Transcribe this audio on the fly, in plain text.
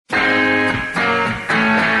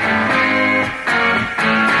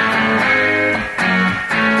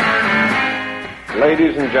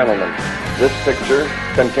Ladies and gentlemen, this picture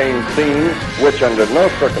contains scenes which under no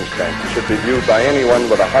circumstance should be viewed by anyone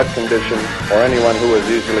with a heart condition or anyone who is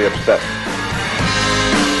easily upset.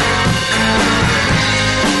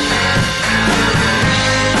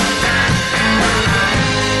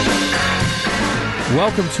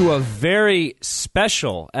 Welcome to a very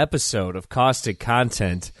special episode of Caustic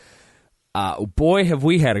Content. Boy, have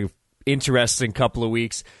we had an interesting couple of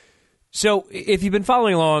weeks. So, if you've been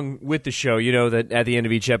following along with the show, you know that at the end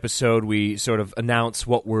of each episode, we sort of announce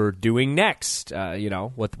what we're doing next,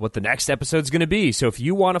 what the next episode's going to be. So, if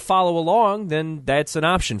you want to follow along, then that's an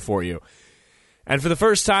option for you. And for the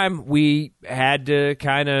first time, we had to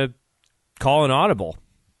kind of call an audible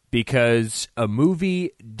because a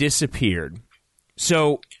movie disappeared.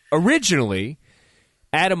 So, originally,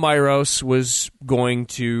 Adam Myros was going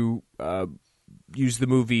to use the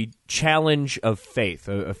movie Challenge of Faith,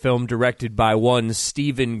 a film directed by one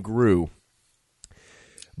Stephen Grew.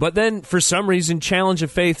 But then, for some reason, Challenge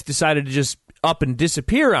of Faith decided to just up and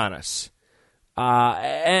disappear on us.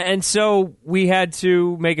 And so we had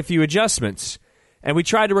to make a few adjustments. And we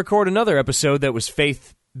tried to record another episode that was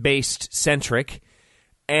faith-based centric.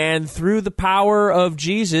 And through the power of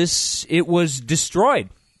Jesus, it was destroyed,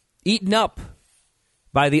 eaten up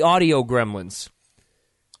by the audio gremlins.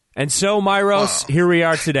 And so, Myros, Here we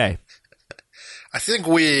are today. I think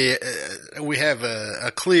we have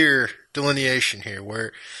a clear delineation here,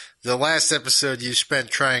 where the last episode you spent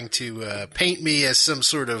trying to paint me as some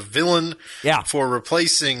sort of villain for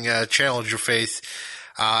replacing Challenge of Faith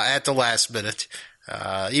at the last minute,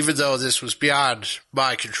 even though this was beyond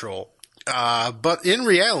my control. But in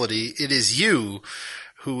reality, it is you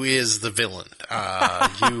who is the villain.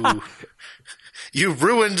 You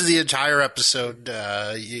ruined the entire episode.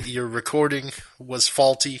 Your recording was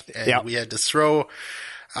faulty, and we had to throw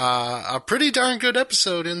a pretty darn good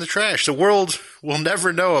episode in the trash. The world will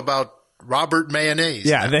never know about Robert Mayonnaise.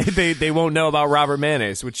 Yeah, they won't know about Robert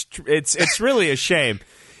Mayonnaise, which it's really a shame.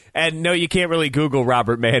 And no, you can't really Google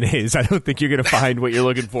Robert Mayonnaise. I don't think you're going to find what you're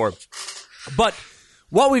looking for. But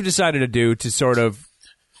what we've decided to do to sort of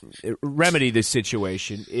remedy this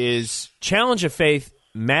situation is Challenge of Faith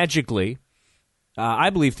magically, I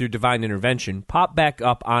believe through divine intervention, pop back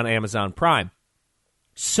up on Amazon Prime.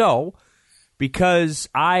 So, because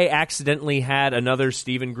I accidentally had another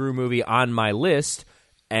Stephen Grew movie on my list,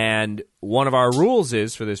 and one of our rules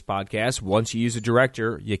is for this podcast, once you use a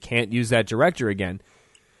director, you can't use that director again,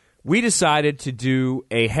 we decided to do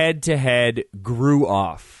a head-to-head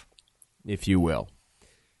Grew-off, if you will.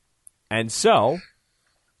 And so,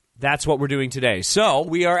 that's what we're doing today. So,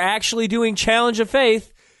 we are actually doing Challenge of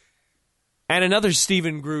Faith and another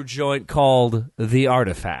Stephen Grew joint called The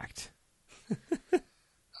Artifact.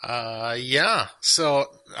 Yeah. So,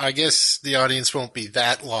 I guess the audience won't be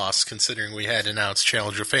that lost, considering we had announced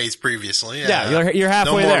Challenge of Faith previously. Yeah, you're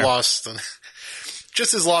halfway there. No more lost than...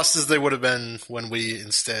 Just as lost as they would have been when we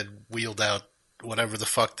instead wheeled out whatever the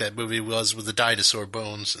fuck that movie was with the dinosaur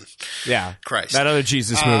bones and Christ. That other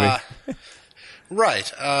Jesus movie.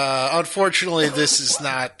 Right. Unfortunately, this is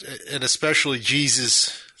not an especially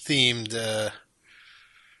Jesus-themed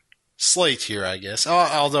slate here, I guess.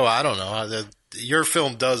 Although, I don't know. Your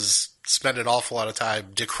film does spend an awful lot of time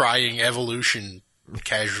decrying evolution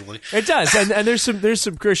casually. It does. And there's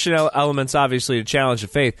some Christian elements, obviously, to Challenge of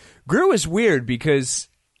Faith. Grew is weird because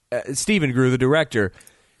Stephen Grew, the director,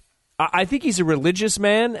 I think he's a religious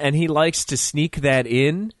man, and he likes to sneak that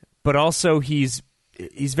in, but also he's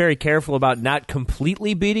very careful about not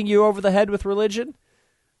completely beating you over the head with religion.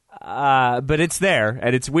 But it's there,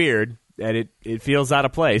 and it's weird, and it feels out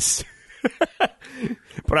of place.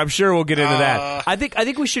 But I'm sure we'll get into that. I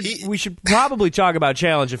think we should probably talk about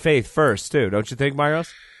Challenge of Faith first, too. Don't you think,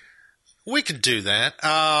 Myros? We could do that.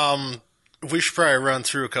 We should probably run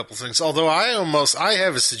through a couple things. Although I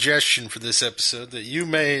have a suggestion for this episode that you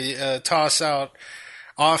may toss out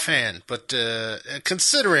offhand. But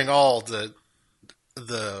considering all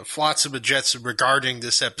the flotsam and jetsam regarding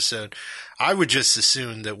this episode, I would just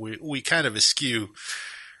assume that we kind of eschew,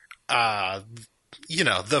 the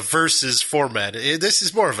versus format. This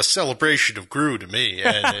is more of a celebration of Grew to me,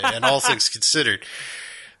 and all things considered.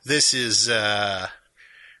 This is an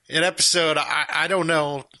episode, I don't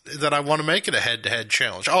know that I want to make it a head-to-head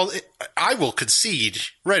challenge. I will concede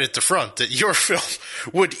right at the front that your film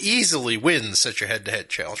would easily win such a head-to-head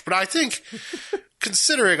challenge. But I think,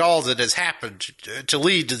 considering all that has happened to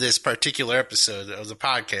lead to this particular episode of the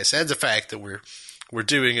podcast, and the fact that we're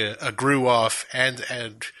doing a Grew-off and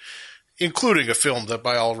including a film that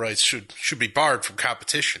by all rights should be barred from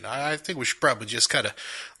competition, I think we should probably just kind of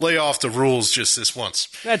lay off the rules just this once.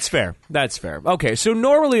 That's fair. Okay, so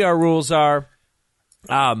normally our rules are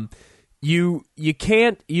You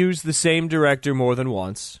can't use the same director more than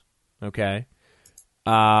once, okay?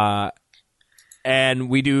 And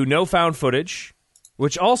we do no found footage,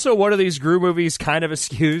 which also one of these Gru movies kind of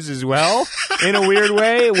eschews as well in a weird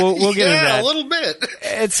way. We'll get into that. A little bit.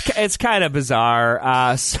 It's kind of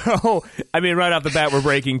bizarre. So I mean, right off the bat, we're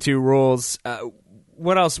breaking two rules.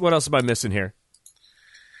 What else am I missing here?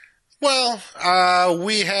 Well,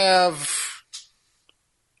 we have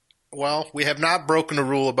not broken a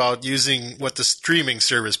rule about using what the streaming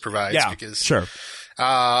service provides. Yeah, because, sure.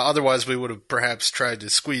 Otherwise, we would have perhaps tried to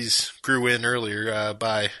squeeze Gru in earlier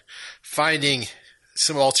by finding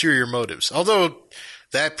some ulterior motives. Although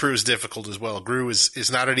that proves difficult as well. Gru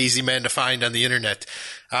is not an easy man to find on the internet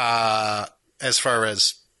as far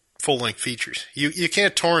as full-length features. You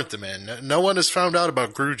can't torrent them in. No one has found out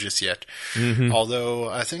about Gru just yet. Mm-hmm. Although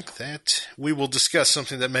I think that we will discuss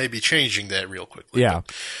something that may be changing that real quickly. Yeah.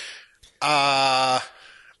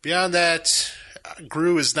 Beyond that,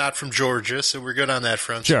 Gru is not from Georgia, so we're good on that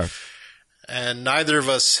front. Sure. And neither of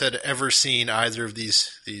us had ever seen either of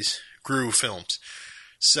these Gru films.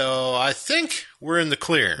 So I think we're in the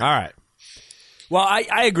clear. All right. Well,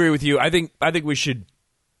 I agree with you. I think we should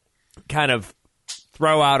kind of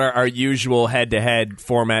throw out our usual head-to-head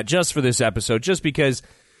format just for this episode, just because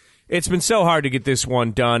it's been so hard to get this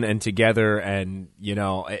one done and together, and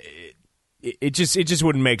it just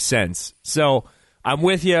wouldn't make sense. So I'm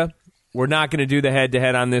with you. We're not going to do the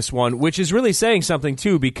head-to-head on this one, which is really saying something,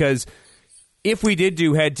 too, because if we did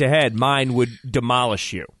do head-to-head, mine would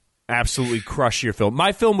demolish you, absolutely crush your film.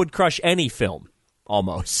 My film would crush any film,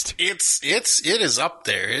 almost. It is up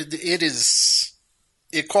there.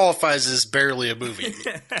 It qualifies as barely a movie.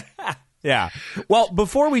 Yeah. Well,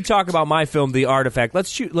 before we talk about my film, The Artifact,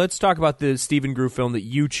 let's talk about the Stephen Grew film that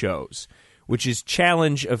you chose, which is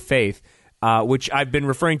Challenge of Faith, which I've been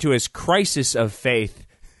referring to as Crisis of Faith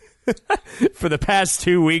for the past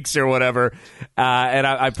 2 weeks or whatever, and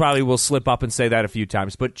I probably will slip up and say that a few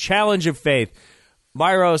times. But Challenge of Faith,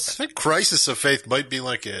 Myros. I think Crisis of Faith might be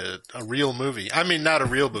like a real movie. I mean, not a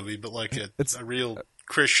real movie, but like a real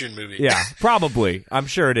Christian movie. Yeah, probably. I'm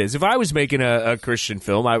sure it is. If I was making a Christian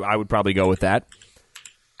film, I would probably go with that.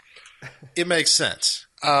 It makes sense.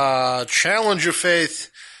 Challenge of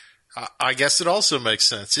Faith, I guess it also makes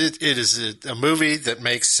sense. It is a movie that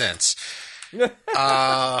makes sense.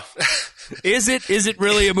 Is it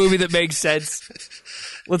really a movie that makes sense?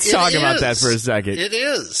 Let's talk about that for a second. It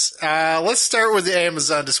is. Let's start with the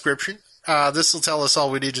Amazon description. This will tell us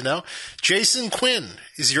all we need to know. Jason Quinn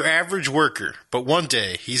is your average worker, but one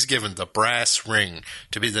day he's given the brass ring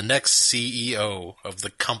to be the next CEO of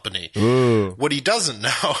the company. Ooh. What he doesn't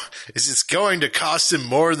know is it's going to cost him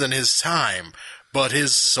more than his time, but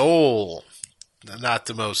his soul. Not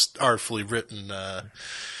the most artfully written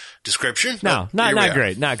description. No, not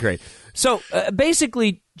great. Not great. So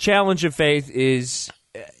basically, Challenge of Faith is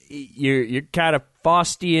your kind of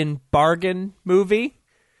Faustian bargain movie.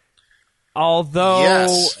 Although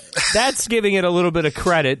yes. That's giving it a little bit of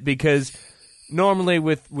credit, because normally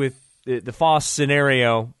with the Faust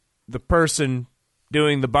scenario, the person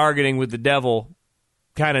doing the bargaining with the devil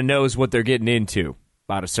kind of knows what they're getting into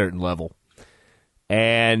about a certain level.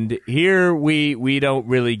 And here we don't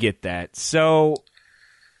really get that. So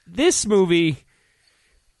this movie,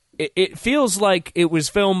 it feels like it was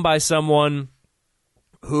filmed by someone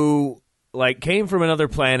who came from another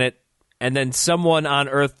planet, and then someone on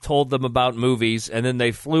Earth told them about movies, and then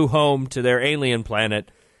they flew home to their alien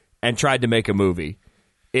planet and tried to make a movie.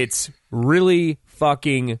 It's really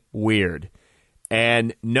fucking weird.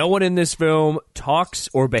 And no one in this film talks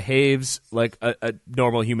or behaves like a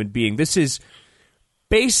normal human being. This is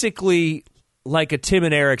basically like a Tim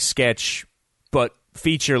and Eric sketch, but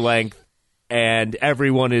feature length, and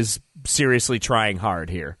everyone is seriously trying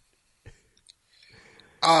hard here.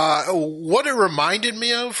 What it reminded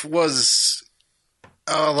me of was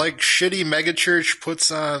like shitty megachurch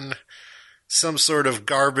puts on some sort of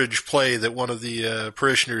garbage play that one of the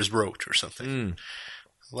parishioners wrote or something.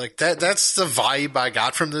 Like that's the vibe I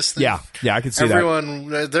got from this thing. Yeah, I can see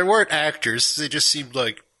that. There weren't actors. They just seemed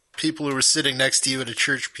like people who were sitting next to you at a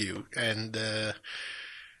church pew. And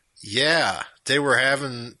they were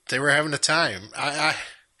having a time.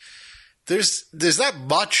 There's not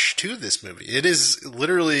much to this movie. It is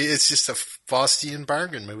literally, it's just a Faustian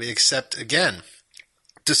bargain movie, except, again,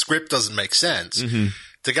 the script doesn't make sense. Mm-hmm.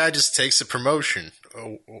 The guy just takes a promotion.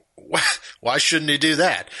 Why shouldn't he do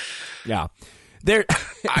that? Yeah.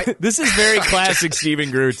 This is very classic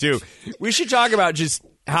Stephen Grew, too. We should talk about just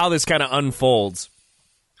how this kind of unfolds.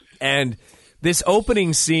 And this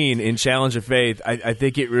opening scene in Challenge of Faith, I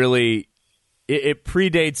think it really, it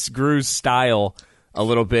predates Grew's style a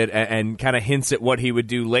little bit and kind of hints at what he would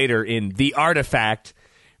do later in The Artifact,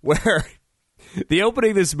 where the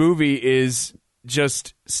opening of this movie is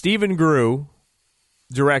just Stephen Grew,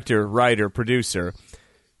 director, writer, producer,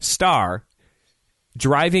 star,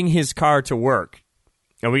 driving his car to work.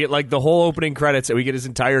 And we get like the whole opening credits and we get his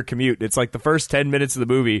entire commute. It's like the first 10 minutes of the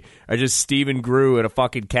movie are just Stephen Grew in a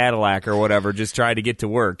fucking Cadillac or whatever just trying to get to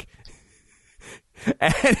work.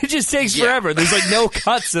 And it just takes forever. There's like no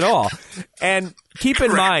cuts at all. And keep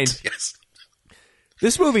in mind,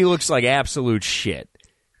 this movie looks like absolute shit.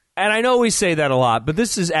 And I know we say that a lot, but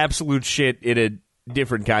this is absolute shit in a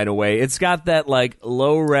different kind of way. It's got that like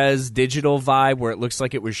low-res digital vibe where it looks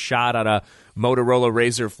like it was shot on a Motorola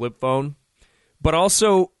Razr flip phone. But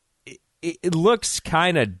also, it looks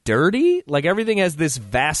kind of dirty. Like everything has this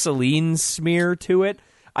Vaseline smear to it.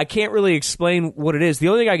 I can't really explain what it is. The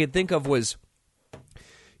only thing I could think of was,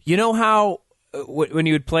 you know how when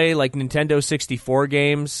you would play like Nintendo 64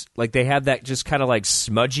 games, like they have that just kind of like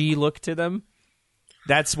smudgy look to them?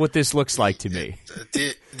 That's what this looks like to me.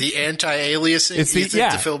 The anti-aliasing? It's you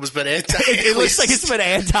think the film has been anti-aliased? It looks like it's been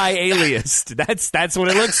anti-aliased. That's what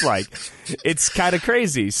it looks like. It's kind of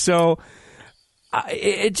crazy. So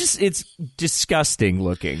it's disgusting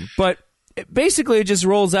looking. But basically it just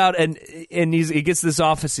rolls out and he gets this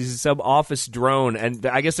office. He's some office drone, and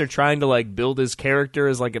I guess they're trying to like build his character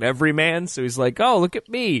as like an everyman. So he's like, oh, look at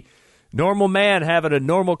me, normal man having a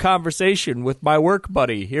normal conversation with my work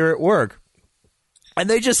buddy here at work. And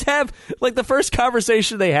they just have, like, the first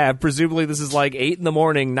conversation they have, presumably this is like 8 in the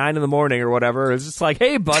morning, 9 in the morning or whatever. It's just like,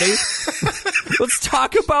 hey, buddy, let's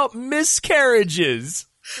talk about miscarriages.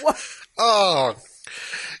 What? Oh,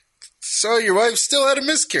 so your wife still had a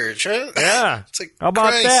miscarriage, huh? Yeah. It's like, how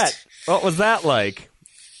about Christ. that? What was that like?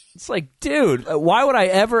 It's like, dude, why would I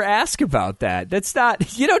ever ask about that? That's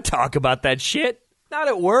not, you don't talk about that shit. Not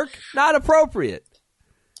at work. Not appropriate.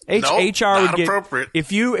 HR not would get, appropriate.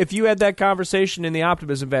 If you had that conversation in the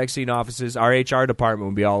Optimism vaccine offices, our HR department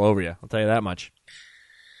would be all over you. I'll tell you that much.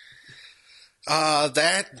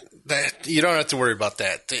 That you don't have to worry about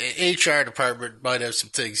that. The HR department might have some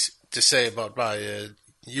things to say about my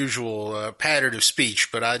usual pattern of speech,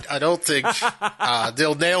 but I don't think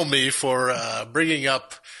they'll nail me for bringing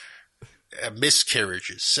up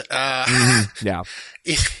miscarriages. Yeah.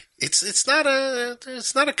 It's not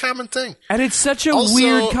a common thing, and it's such a also,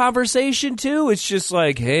 weird conversation too. It's just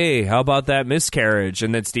like, hey, how about that miscarriage?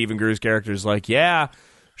 And then Stephen Grew's character is like, yeah,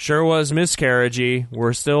 sure was miscarriagey.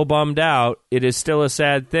 We're still bummed out. It is still a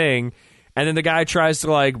sad thing. And then the guy tries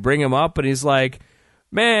to like bring him up, and he's like,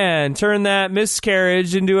 man, turn that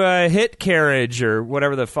miscarriage into a hit carriage or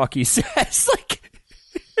whatever the fuck he says. Like,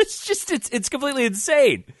 it's completely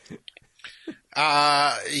insane.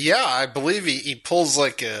 Yeah, I believe he pulls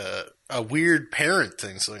like a weird parent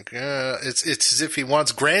thing. It's like it's as if he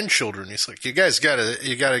wants grandchildren. He's like, you guys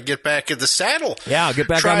gotta get back in the saddle. Yeah, get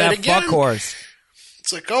back Try on that it again. fuck horse.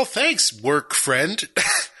 It's like, oh, thanks, work friend.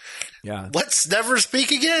 Yeah, let's never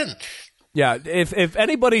speak again. Yeah, if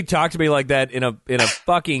anybody talked to me like that in a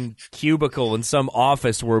fucking cubicle in some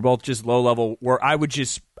office where we're both just low level, where I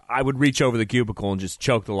would reach over the cubicle and just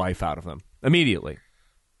choke the life out of them immediately.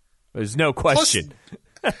 There's no question.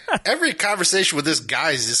 Plus, every conversation with this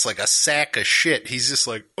guy is just like a sack of shit. He's just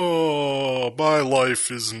like, oh, my life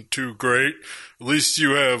isn't too great. At least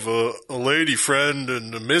you have a lady friend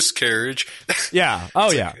and a miscarriage. Yeah.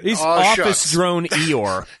 Oh, yeah. He's office shucks. drone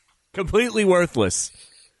Eeyore. Completely worthless.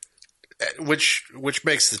 Which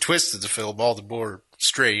makes the twist of the film all the more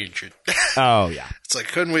strange. Oh, yeah. It's like,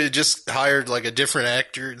 couldn't we have just hired like a different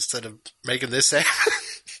actor instead of making this happen?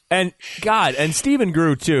 And God, and Stephen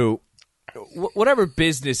Grew too. Whatever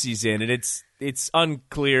business he's in, and it's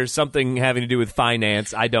unclear. Something having to do with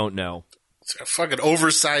finance. I don't know. It's a fucking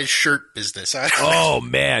oversized shirt business. Oh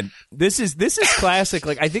man, this is classic.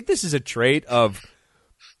 Like I think this is a trait of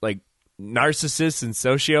like narcissists and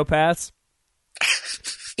sociopaths,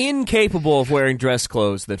 incapable of wearing dress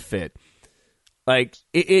clothes that fit. Like,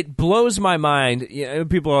 it blows my mind. You know,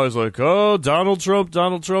 people are always like, oh, Donald Trump.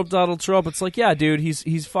 It's like, yeah, dude,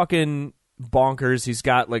 he's fucking bonkers. He's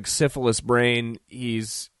got, like, syphilis brain. He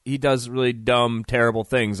does really dumb, terrible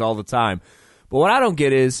things all the time. But what I don't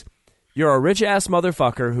get is you're a rich-ass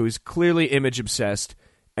motherfucker who's clearly image-obsessed,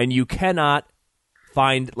 and you cannot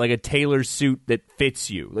find, like, a tailored suit that fits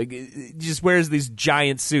you. Like, he just wears these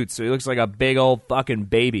giant suits, so he looks like a big old fucking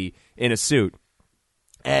baby in a suit.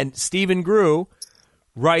 And Stephen Grew,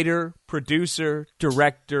 writer, producer,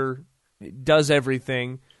 director, does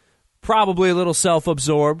everything. Probably a little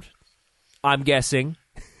self-absorbed, I'm guessing,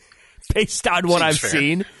 based on what I've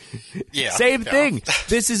seen. Yeah, Same thing.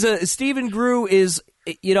 This is Stephen Grew is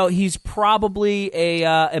he's probably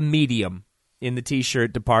a medium in the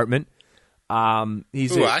T-shirt department.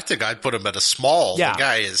 I think I'd put him at a small. Yeah. The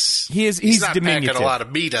guy is. He's not diminutive. packing a lot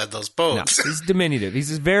of meat on those bones. No, he's diminutive.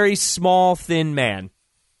 He's a very small, thin man,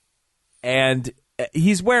 and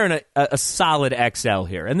he's wearing a solid XL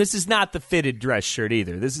here. And this is not the fitted dress shirt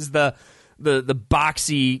either. This is the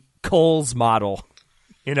boxy Kohl's model.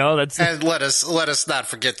 And let us not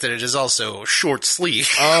forget that it is also short sleeve.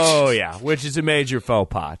 Oh yeah, which is a major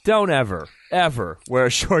faux pas. Don't ever wear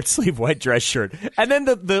a short sleeve white dress shirt. And then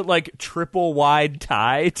the like triple wide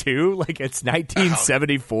tie too, like it's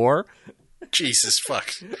 1974. Jesus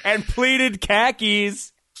fuck. And pleated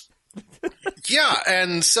khakis. Yeah,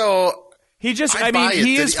 and so he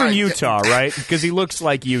is from Utah, right? Because he looks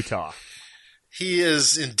like Utah. He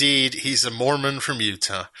is indeed. He's a Mormon from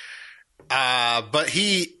Utah.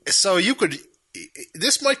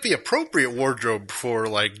 This might be appropriate wardrobe for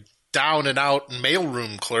like down and out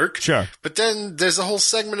mailroom clerk. Sure. But then there's a whole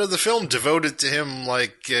segment of the film devoted to him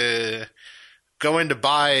like going to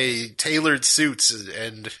buy tailored suits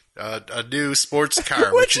and a new sports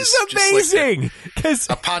car, which is amazing. Because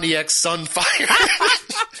a Pontiac Sunfire.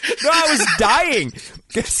 No, I was dying.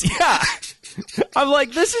 'Cause, yeah. I'm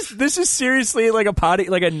like, this is seriously like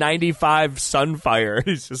a 95 Sunfire.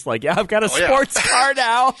 He's just like, yeah, I've got a sports car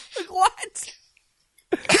now. Like, what?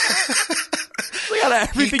 We got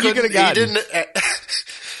everything you could have gotten.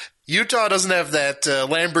 Utah doesn't have that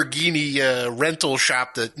Lamborghini rental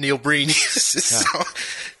shop that Neil Breen uses. Yeah. So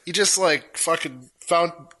he just like fucking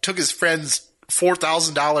took his friend's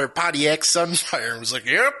 $4,000 Pontiac Sunfire and was like,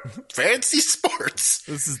 yep, fancy sports.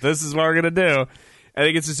 This is what we're gonna do. I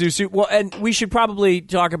think it's a suit. Well, and we should probably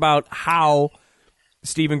talk about how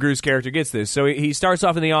Stephen Grew's character gets this. So he starts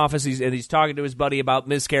off in the office, and he's talking to his buddy about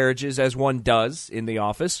miscarriages, as one does in the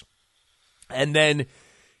office. And then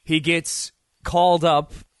he gets called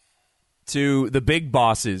up to the big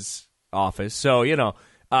boss's office. So,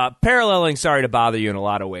 paralleling Sorry to Bother You in a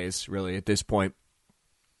lot of ways, really, at this point.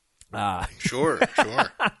 Sure.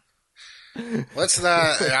 Let's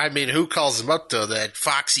not. I mean, who calls him up to that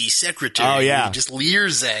foxy secretary? Oh yeah, he just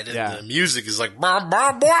leers at it. Yeah. The music is like blah,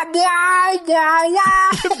 blah, blah, blah, blah,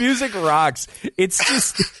 blah. The music rocks.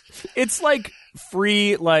 It's like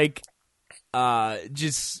free, like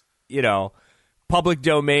just public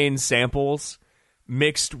domain samples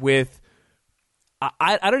mixed with.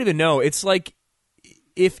 I don't even know. It's like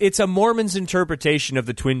if it's a Mormon's interpretation of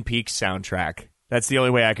the Twin Peaks soundtrack. That's the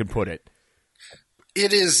only way I can put it.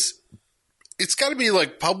 It is. It's got to be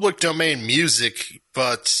like public domain music,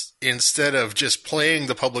 but instead of just playing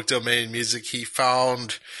the public domain music, he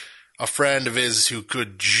found a friend of his who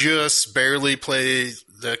could just barely play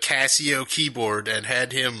the Casio keyboard and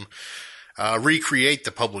had him recreate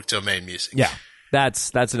the public domain music. Yeah,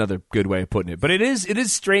 that's another good way of putting it. But it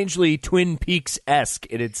is strangely Twin Peaks-esque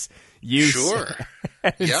in its use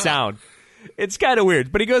and sound. It's kind of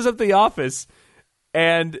weird. But he goes up to the office,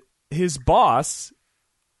 and his boss,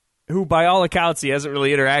 who by all accounts he hasn't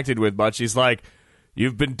really interacted with much, he's like,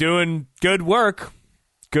 you've been doing good work,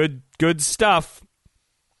 good stuff.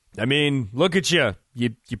 I mean, look at you.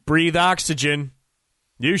 You breathe oxygen.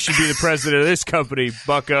 You should be the president of this company,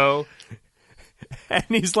 bucko. And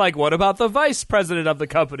he's like, what about the vice president of the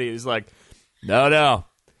company? He's like, no,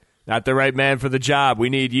 not the right man for the job. We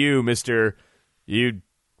need you, Mr. You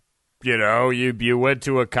went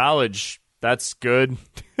to a college. That's good.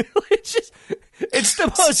 It's the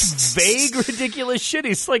most vague, ridiculous shit.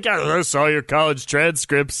 He's like, I saw your college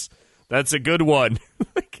transcripts. That's a good one.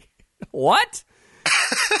 Like, what?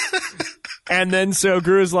 And then so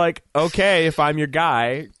Grew's like, okay, if I'm your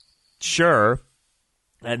guy, sure.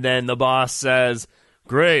 And then the boss says,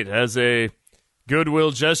 great, as a goodwill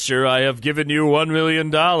gesture, I have given you $1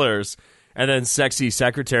 million. And then sexy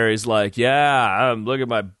secretary's like, yeah, look at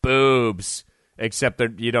my boobs. Except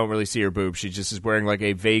that you don't really see her boobs. She just is wearing like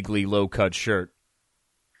a vaguely low-cut shirt.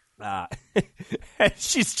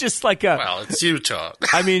 She's just like a... Well, it's Utah.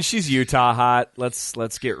 I mean, she's Utah hot.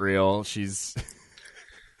 Let's get real. She's...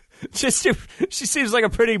 she seems like a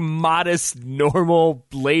pretty modest, normal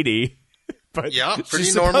lady. But yeah, pretty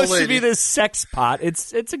she's normal supposed to be this sex pot.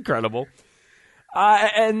 It's incredible.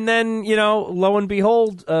 And then, lo and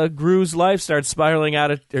behold, Grew's life starts spiraling out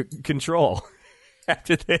of control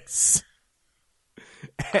after this.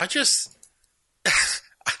 I just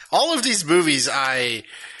all of these movies I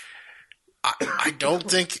don't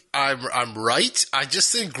think I'm right. I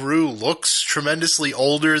just think Grew looks tremendously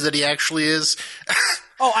older than he actually is.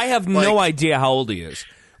 Oh, I have no idea how old he is.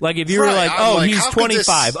 Like if you were like, oh, he's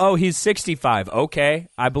 25. Oh, he's 65. Okay,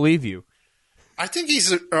 I believe you. I think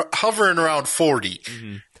he's hovering around 40.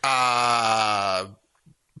 Mm-hmm.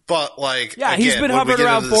 But like, Yeah, again, he's been when we hovering get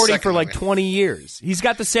around into the 40 second for like movie- 20 years. He's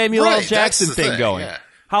got the Samuel L. Right, Jackson that's the thing thing, going. yeah.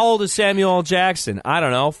 How old is Samuel L. Jackson? I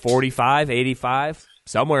don't know, 45, 85,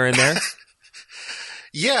 somewhere in there.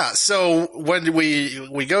 Yeah, so when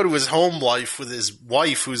we go to his home life with his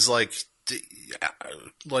wife, who's like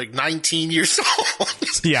 19 years old.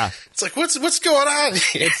 Yeah. It's like, what's going on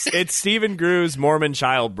here? It's Stephen Gru's Mormon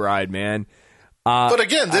child bride, man. But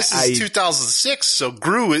again, this is 2006, so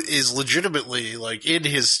Gru is legitimately like in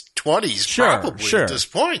his 20s, Sure, probably sure. at this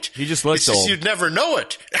point. He just looks it's just old. you'd never know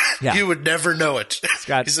it. Yeah. You would never know it.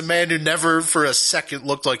 got- He's a man who never for a second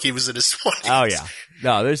looked like he was in his 20s. Oh yeah,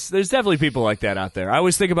 no, there's definitely people like that out there. I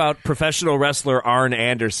always think about professional wrestler Arn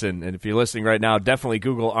Anderson, and if you're listening right now, definitely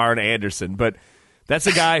Google Arn Anderson. But that's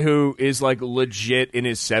a guy who is like legit in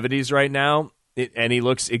his 70s right now, and he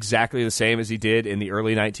looks exactly the same as he did in the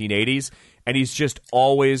early 1980s. And he's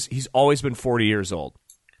always been 40 years old,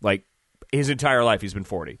 like his entire life. He's been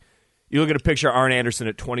 40. You look at a picture of Arn Anderson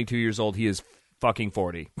at 22 years old, he is fucking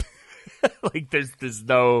 40. Like there's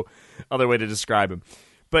no other way to describe him.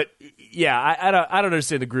 But yeah, I don't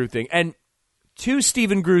understand the Gru thing. And to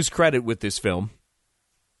Stephen Gru's credit with this film,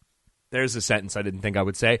 there's a sentence I didn't think I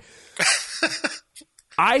would say.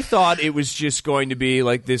 I thought it was just going to be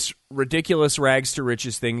like this ridiculous rags to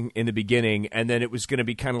riches thing in the beginning, and then it was going to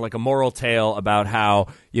be kind of like a moral tale about how,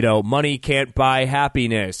 money can't buy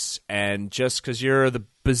happiness, and just because you're the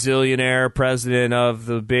bazillionaire president of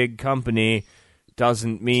the big company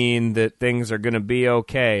doesn't mean that things are going to be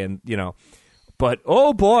okay, and, But,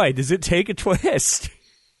 oh boy, does it take a twist.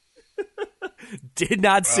 Did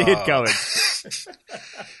not see it coming.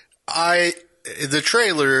 The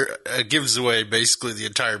trailer gives away basically the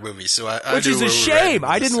entire movie, so I Which knew is a where we were at shame. with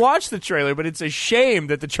I this. didn't watch the trailer, but it's a shame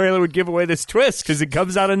that the trailer would give away this twist because it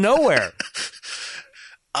comes out of nowhere.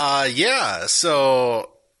 Yeah,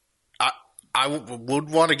 so I would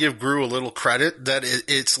want to give Gru a little credit that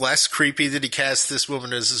it's less creepy that he cast this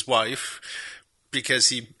woman as his wife because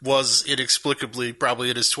he was inexplicably probably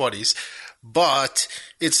in his 20s, but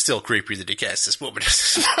it's still creepy that he cast this woman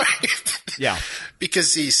as his wife. Yeah.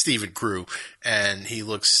 Because he's Stephen Gru and he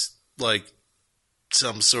looks like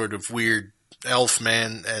some sort of weird elf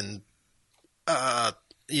man and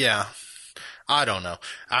yeah. I don't know.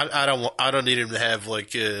 I don't need him to have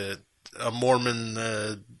like a Mormon,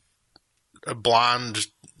 a blonde,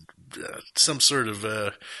 some sort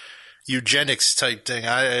of eugenics type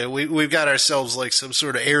thing. We've got ourselves like some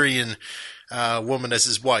sort of Aryan woman as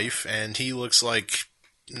his wife, and he looks like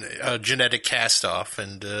a genetic cast-off.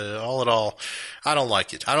 And all in all, I don't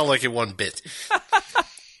like it. I don't like it one bit.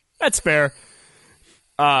 That's fair.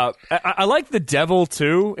 I like the devil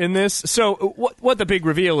too in this. So what the big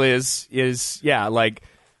reveal is the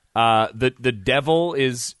devil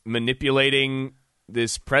is manipulating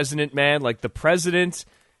this president man. Like the president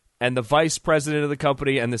and the vice president of the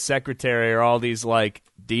company and the secretary are all these like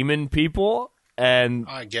demon people, and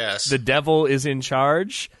I guess the devil is in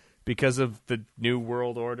charge because of the new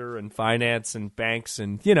world order and finance and banks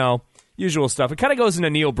and usual stuff. It kind of goes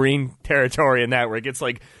into Neil Breen territory in that, where it gets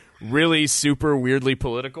like really super weirdly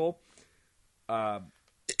political.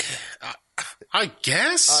 I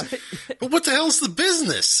guess. But what the hell's the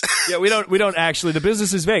business? Yeah, we don't actually. The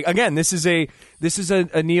business is vague. Again, this is a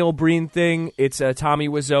Neil Breen thing. It's a Tommy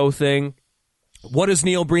Wiseau thing. What does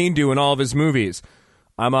Neil Breen do in all of his movies?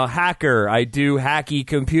 I'm a hacker. I do hacky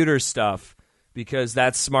computer stuff because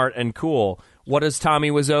that's smart and cool. What does Tommy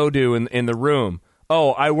Wiseau do in The Room?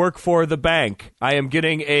 Oh, I work for the bank. I am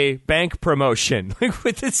getting a bank promotion.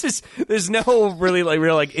 There's no really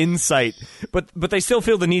real insight, but they still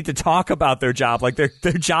feel the need to talk about their job. Like their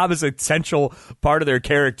job is a central part of their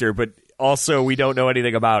character, but also we don't know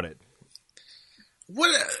anything about it. What?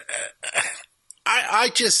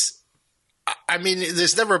 I mean,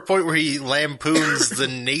 there's never a point where he lampoons the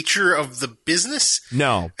nature of the business.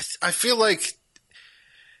 No. I feel like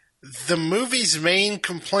the movie's main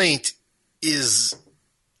complaint is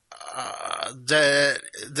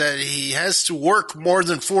that he has to work more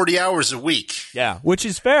than 40 hours a week. Yeah, which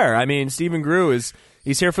is fair. I mean, Stephen Gru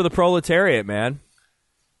he's here for the proletariat, man.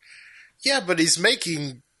 Yeah, but he's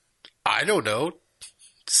making, I don't know,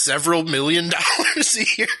 several $1 million a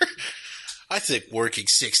year. I think working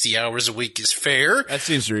 60 hours a week is fair. That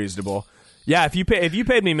seems reasonable. Yeah, if you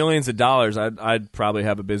paid me millions of dollars, I'd probably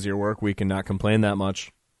have a busier work week and not complain that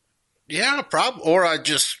much. Yeah, or I'd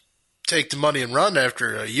just take the money and run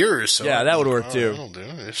after a year or so. Yeah, that would work too. I'll do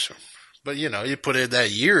this. But you put in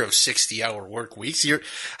that year of 60-hour work weeks.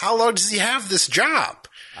 How long does he have this job?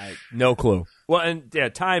 No clue. Well, and yeah,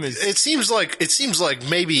 time is. It seems like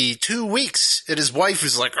maybe 2 weeks, and his wife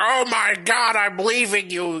is like, "Oh my God, I'm leaving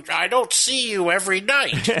you. I don't see you every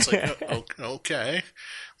night." It's like, okay,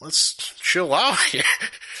 let's chill out here.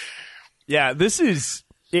 Yeah, this is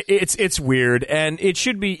it's weird, and it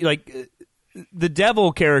should be like the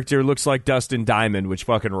devil character looks like Dustin Diamond, which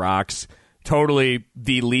fucking rocks. Totally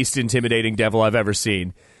the least intimidating devil I've ever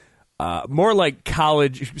seen. More like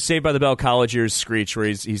Saved by the Bell college years Screech, where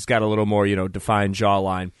he's got a little more, defined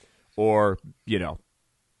jawline. Or,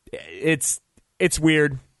 it's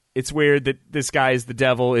weird. It's weird that this guy is the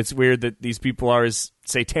devil. It's weird that these people are his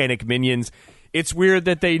satanic minions. It's weird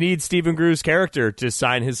that they need Stephen Grew's character to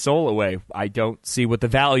sign his soul away. I don't see what the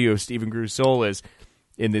value of Stephen Grew's soul is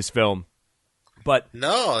in this film. But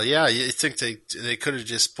no, yeah, you think they could have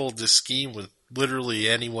just pulled this scheme with literally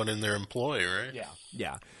anyone in their employ, right?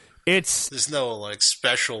 Yeah. There's no like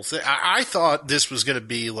special thing. I thought this was going to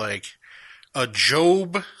be like a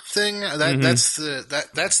Job thing. That's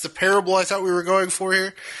the parable I thought we were going for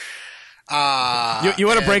here. You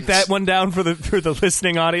want to break that one down for the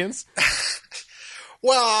listening audience?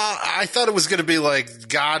 Well, I thought it was going to be like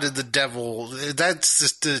God and the devil. That's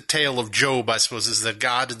just the tale of Job, I suppose, is that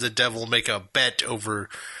God and the devil make a bet over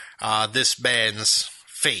this man's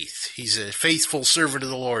faith. He's a faithful servant of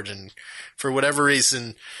the Lord, and for whatever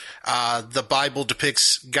reason, the Bible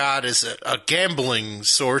depicts God as a gambling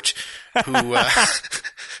sort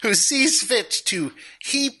who sees fit to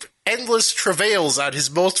heap endless travails on his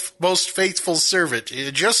most faithful servant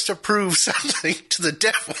just to prove something to the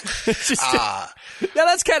devil. Yeah,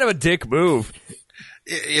 that's kind of a dick move.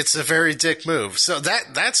 It's a very dick move. So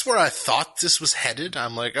that's where I thought this was headed.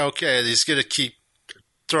 I'm like, okay, he's going to keep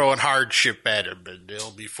throwing hardship at him, and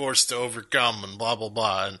he'll be forced to overcome, and blah, blah,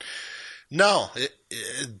 blah. And no,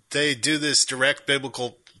 they do this direct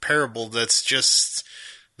biblical parable that's just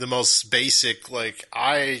the most basic, like,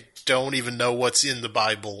 I don't even know what's in the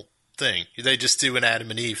Bible thing. They just do an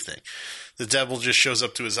Adam and Eve thing. The devil just shows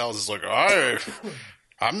up to his house and is like,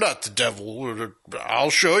 I'm not the devil. I'll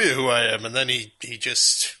show you who I am. And then he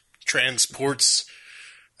just transports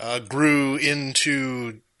Gru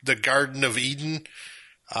into the Garden of Eden.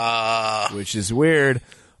 Which is weird.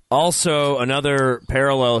 Also, another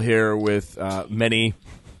parallel here with many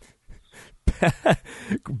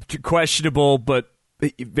questionable but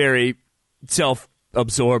very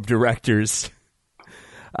self-absorbed directors.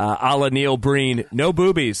 A la Neil Breen, no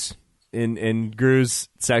boobies in Gru's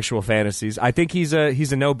sexual fantasies. I think he's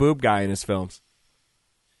a no boob guy in his films.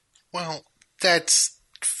 Well, this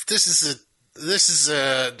is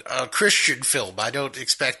a Christian film. I don't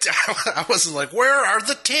expect. I wasn't like, where are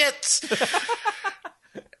the tits?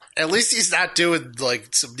 At least he's not doing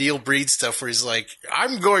like some Neil Breen stuff where he's like,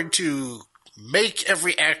 I'm going to make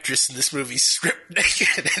every actress in this movie strip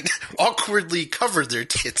naked and awkwardly cover their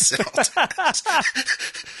tits at all times.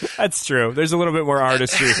 That's true. There's a little bit more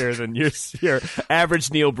artistry here than your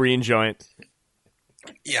average Neil Breen joint.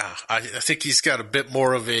 Yeah, I think he's got a bit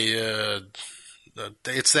more of a.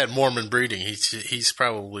 It's that Mormon breeding. He's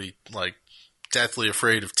probably like deathly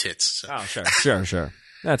afraid of tits. So. Oh, sure.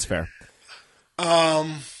 That's fair.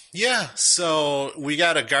 Yeah. So we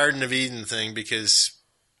got a Garden of Eden thing because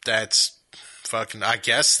that's fucking. I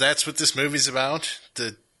guess that's what this movie's about.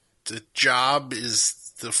 The job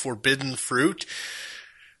is the forbidden fruit.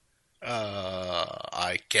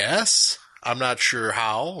 I guess I'm not sure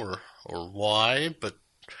how or why, but.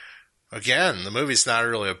 Again, the movie's not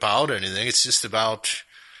really about anything. It's just about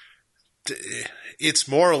its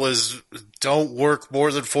moral is don't work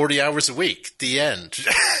more than 40 hours a week. The end.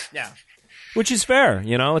 Yeah, which is fair.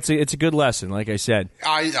 It's a good lesson. Like I said,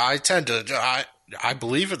 I tend to I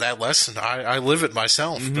believe in that lesson. I live it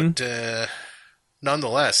myself, but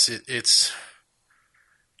nonetheless, it's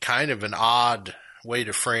kind of an odd way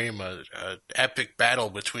to frame a epic battle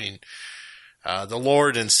between. The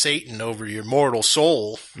Lord and Satan over your mortal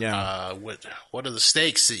soul. Yeah. What are the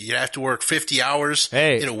stakes? That you have to work 50 hours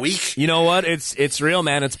in a week? You know what? It's real,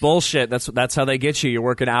 man. It's bullshit. That's how they get you. You're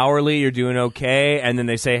working hourly. You're doing okay. And then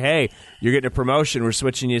they say, hey, you're getting a promotion. We're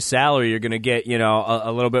switching you salary. You're going to get,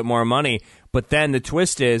 a little bit more money. But then the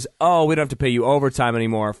twist is, oh, we don't have to pay you overtime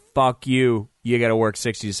anymore. Fuck you. You got to work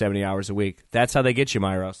 60 to 70 hours a week. That's how they get you,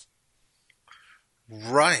 Myros.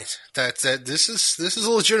 Right. This is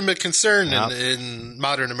a legitimate concern in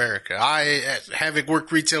modern America. I, having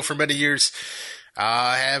worked retail for many years,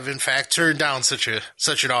 have in fact turned down such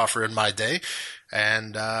an offer in my day,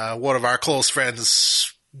 and one of our close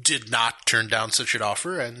friends did not turn down such an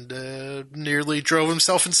offer and nearly drove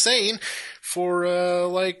himself insane for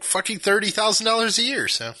like fucking $30,000 a year.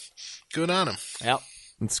 So good on him. Yep,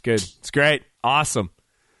 it's good. It's great. Awesome.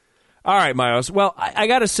 All right, Miles. Well, I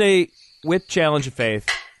got to say, with Challenge of Faith,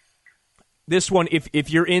 this one,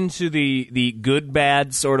 if you're into the good,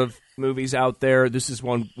 bad sort of movies out there, this is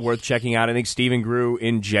one worth checking out. I think Stephen Grew,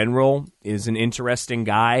 in general, is an interesting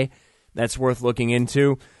guy that's worth looking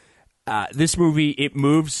into. This movie, it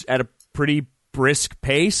moves at a pretty brisk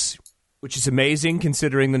pace, which is amazing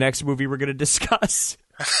considering the next movie we're going to discuss.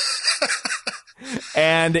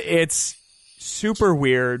 And it's super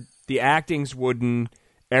weird. The acting's wooden.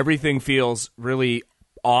 Everything feels really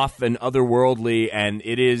off and otherworldly, and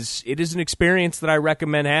it is an experience that I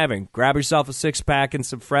recommend having. Grab yourself a 6-pack and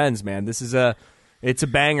some friends, man. It's a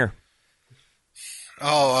banger.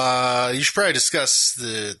 You should probably discuss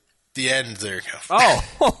the end there.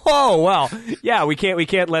 Oh, well, yeah. We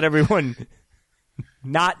can't let everyone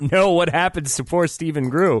not know what happens to poor Stephen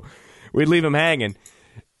Grew. We'd leave him hanging.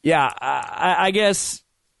 Yeah, I guess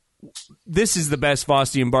this is the best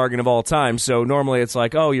Faustian bargain of all time. So normally it's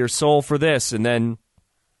like, oh, you're sold for this, and then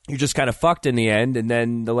you're just kind of fucked in the end. And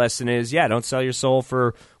then the lesson is, yeah, don't sell your soul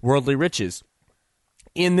for worldly riches.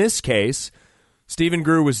 In this case, Stephen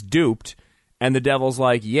Grew was duped, and the devil's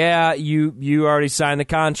like, yeah, you already signed the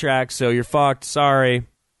contract, so you're fucked. Sorry.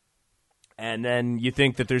 And then you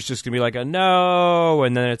think that there's just going to be like a no,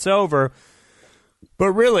 and then it's over.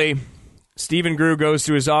 But really, Stephen Grew goes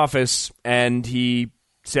to his office, and he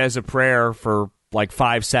says a prayer for like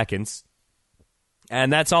 5 seconds.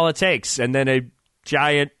 And that's all it takes. And then a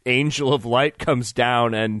giant angel of light comes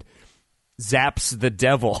down and zaps the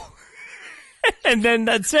devil. And then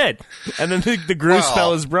that's it. And then the Grew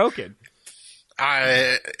spell is broken.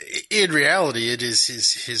 In reality, it is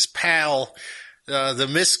his pal, the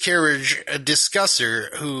miscarriage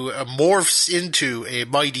discusser, who morphs into a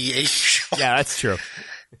mighty angel. Yeah, that's true.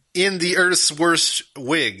 In the Earth's worst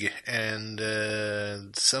wig and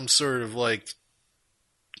some sort of like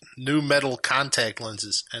new metal contact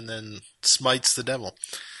lenses, and then smites the devil.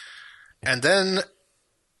 And then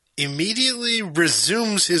immediately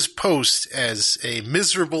resumes his post as a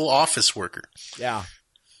miserable office worker. Yeah.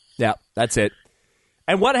 Yeah, that's it.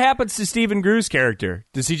 And what happens to Stephen Grew's character?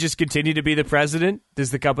 Does he just continue to be the president?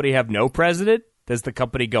 Does the company have no president? Does the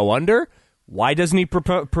company go under? Why doesn't he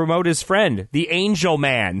promote his friend, the Angel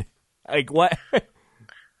Man? Like, what?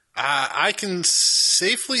 I can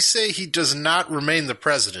safely say he does not remain the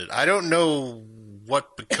president. I don't know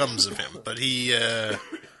what becomes of him, but he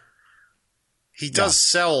does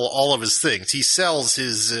sell all of his things. He sells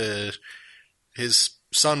his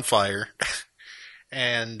Sunfire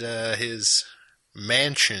and his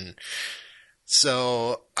mansion.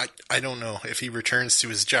 So I don't know if he returns to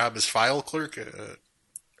his job as file clerk.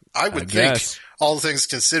 I would think, all things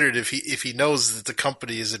considered, if he knows that the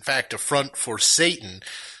company is in fact a front for Satan,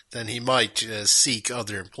 then he might seek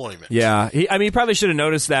other employment. Yeah, he probably should have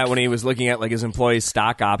noticed that when he was looking at like his employees'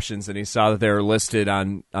 stock options, and he saw that they were listed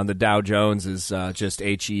on the Dow Jones as just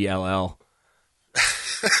HELL.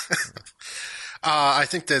 I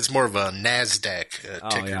think that's more of a NASDAQ ticker.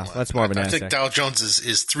 Oh, yeah, that's more of a NASDAQ. I think Dow Jones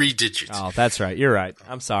is 3 digits. Oh, that's right. You're right.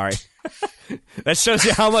 I'm sorry. That shows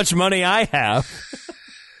you how much money I have.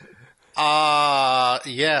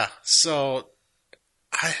 Yeah. So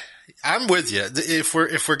I'm with you. If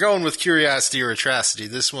we're going with curiosity or atrocity,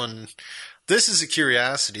 this is a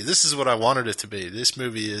curiosity. This is what I wanted it to be. This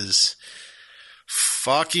movie is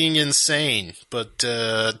fucking insane, but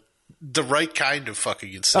the right kind of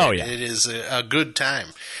fucking insane. Oh, yeah. It is a good time,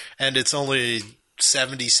 and it's only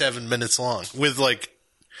 77 minutes long with like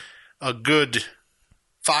a good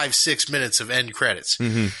 5-6 minutes of end credits.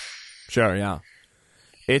 Mm-hmm. Sure, yeah.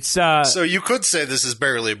 It's so you could say this is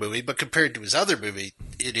barely a movie, but compared to his other movie,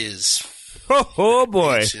 it is. Oh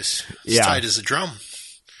boy, it's just tight as a drum.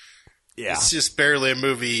 Yeah, it's just barely a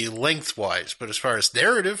movie lengthwise, but as far as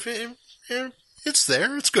narrative, it's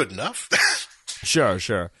there. It's good enough.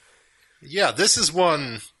 Sure. Yeah, this is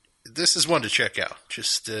one to check out.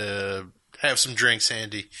 Just have some drinks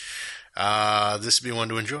handy. This would be one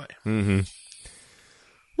to enjoy. Mm-hmm.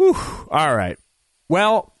 Whew. All right.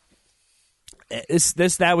 Well,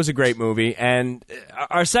 that was a great movie, and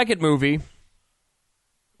our second movie,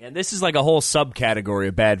 and this is like a whole subcategory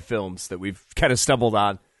of bad films that we've kind of stumbled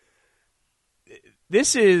on.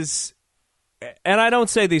 This is, and I don't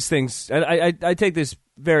say these things. I take this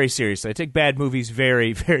very seriously. I take bad movies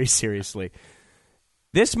very, very seriously.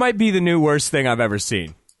 This might be the new worst thing I've ever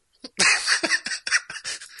seen.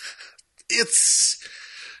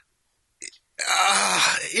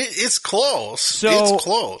 It's close. So, it's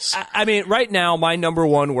close. I mean, right now, my number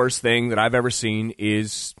one worst thing that I've ever seen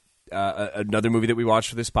is another movie that we watched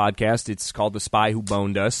for this podcast. It's called The Spy Who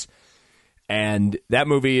Boned Us. And that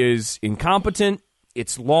movie is incompetent.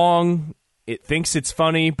 It's long. It thinks it's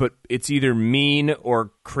funny, but it's either mean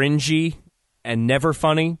or cringy and never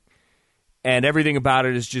funny. And everything about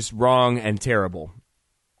it is just wrong and terrible.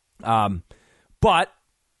 But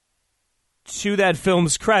to that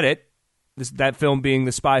film's credit, that film being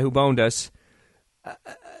The Spy Who Boned Us,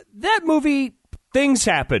 that movie, things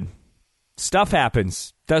happen. Stuff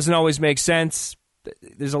happens. Doesn't always make sense.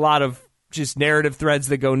 There's a lot of just narrative threads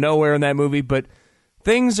that go nowhere in that movie, but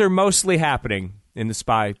things are mostly happening in The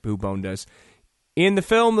Spy Who Boned Us. In the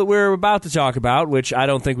film that we're about to talk about, which I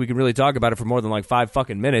don't think we can really talk about it for more than like 5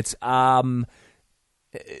 fucking minutes, we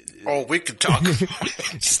could talk.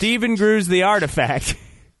 Stephen Grew's The Artifact.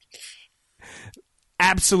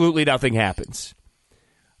 Absolutely nothing happens.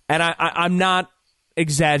 And I'm not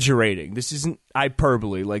exaggerating. This isn't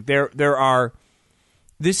hyperbole. Like there are.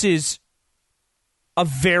 This is a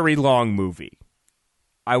very long movie.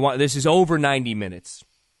 This is over 90 minutes.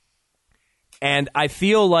 And I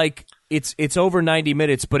feel like it's over 90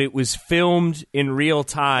 minutes, but it was filmed in real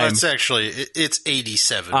time. It's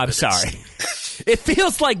 87 I'm minutes. sorry. It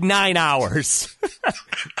feels like 9 hours.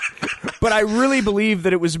 But I really believe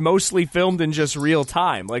that it was mostly filmed in just real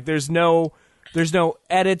time. Like there's no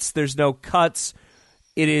edits, there's no cuts.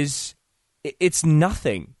 It's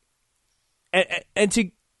nothing. And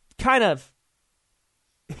to kind of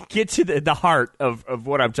get to the heart of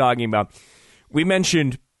what I'm talking about, we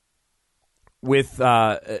mentioned with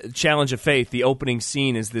Challenge of Faith, the opening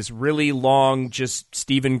scene is this really long, just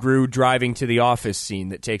Stephen Grew driving to the office scene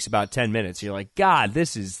that takes about 10 minutes. You're like, God,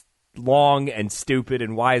 this is long and stupid,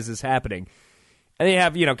 and why is this happening? And they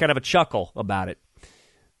have, kind of a chuckle about it.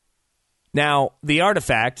 Now, The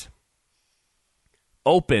Artifact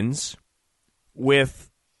opens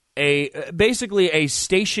with basically a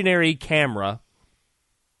stationary camera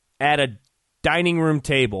at a dining room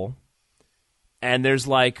table, and there's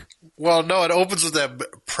like... Well, no, it opens with that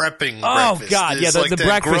prepping Oh, breakfast. God, There's the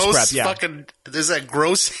breakfast prep, yeah. There's that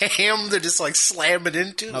gross ham they're just like slamming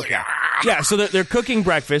into. Okay. Like, yeah, so they're cooking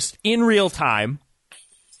breakfast in real time.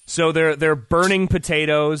 So they're burning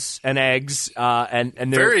potatoes and eggs, and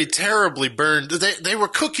they're very terribly burned. They were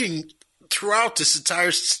cooking throughout this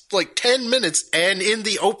entire 10 minutes, and in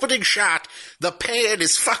the opening shot, the pan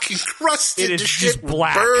is fucking crusted. It is to just shit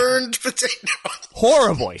black. With burned potatoes.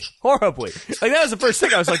 horribly. Like that was the first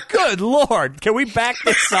thing I was like, "Good Lord, can we back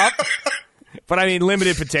this up?" But I mean,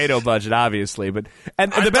 limited potato budget, obviously. But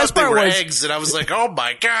and the best part was eggs, and I was like, "Oh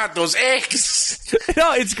my God, those eggs!"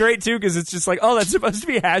 No, it's great too because it's just like, oh, that's supposed to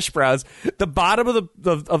be hash browns. The bottom of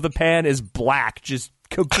the pan is black, just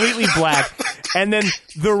completely black, and then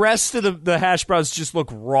the rest of the hash browns just look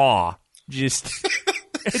raw. Just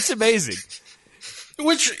it's amazing.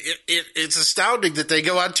 Which it's astounding that they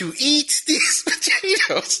go on to eat these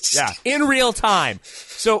potatoes. Yeah, in real time.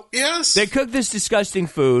 So yes, they cook this disgusting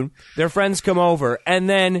food. Their friends come over, and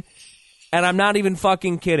then, and I'm not even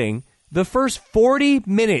fucking kidding, the first 40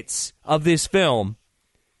 minutes of this film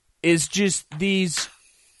is just these,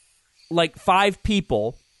 like, 5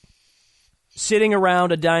 people sitting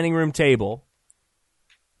around a dining room table,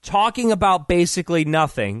 talking about basically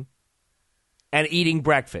nothing, and eating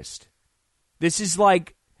breakfast. This is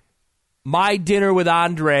like My Dinner with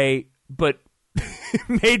Andre, but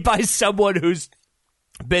made by someone who's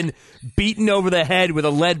been beaten over the head with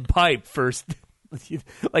a lead pipe for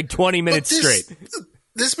like 20 minutes straight.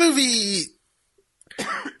 This movie,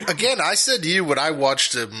 again, I said to you when I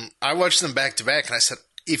watched them back to back, and I said,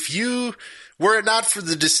 were it not for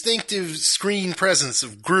the distinctive screen presence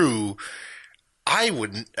of Grew, I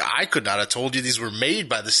could not have told you these were made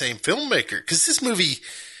by the same filmmaker, because this movie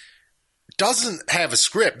doesn't have a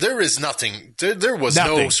script. There is nothing. There was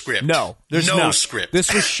no script. No, there's no script.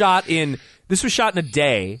 This was shot in a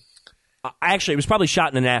day. Actually, it was probably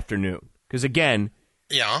shot in an afternoon. Because again,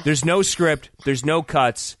 there's no script. There's no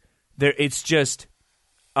cuts. It's just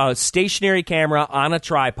a stationary camera on a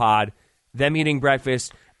tripod, them eating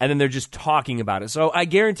breakfast, and then they're just talking about it. So I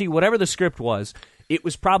guarantee whatever the script was, it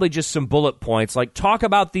was probably just some bullet points, like talk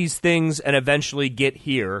about these things and eventually get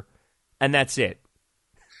here, and that's it.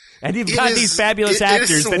 And you've got these fabulous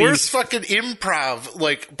actors. It's the worst fucking improv,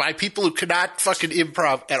 like, by people who cannot fucking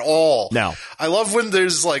improv at all. No. I love when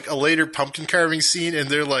there's, like, a later pumpkin carving scene, and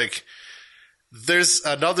they're like, there's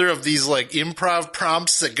another of these, like, improv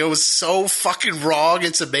prompts that goes so fucking wrong,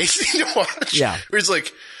 it's amazing to watch. Yeah. Where he's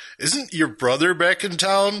like, isn't your brother back in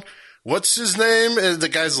town? What's his name? And the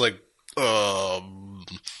guy's like,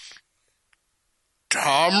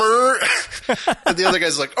 Tomer? And the other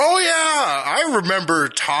guy's like, oh yeah, I remember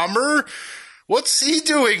Tomer. What's he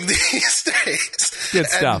doing these days? Good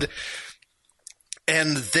stuff.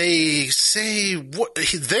 And they say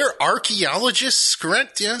they're archaeologists,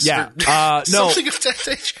 correct? Yes. Yeah. Or No. something of that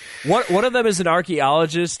nature. One of them is an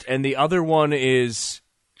archaeologist, and the other one is,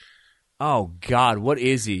 oh God, what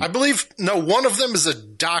is he? I believe one of them is a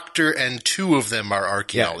doctor, and two of them are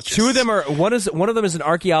archaeologists. Two of them are one of them is an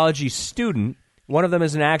archaeology student. One of them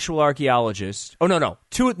is an actual archaeologist. Oh no,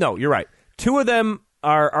 you're right. Two of them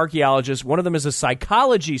are archaeologists. One of them is a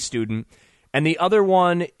psychology student, and the other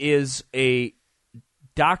one is a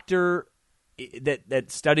doctor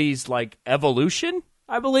that studies like evolution,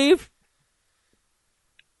 I believe.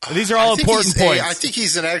 These are all important points. I think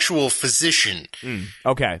he's an actual physician.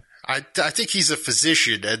 Okay. I think he's a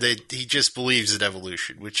physician, and he just believes in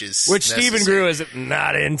evolution, which Stephen Grew is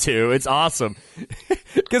not into. It's awesome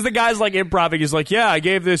because the guy's like improv. He's like, "Yeah, I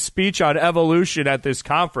gave this speech on evolution at this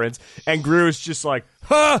conference," and Grew is just like,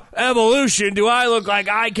 "Huh, evolution? Do I look like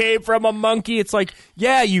I came from a monkey?" It's like,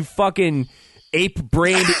 "Yeah, you fucking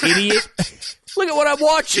ape-brained idiot." Look at what I'm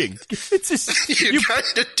watching. It's just you kind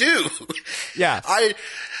of do. Yeah.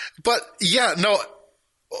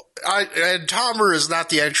 And Tomer is not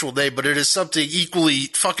the actual name, but it is something equally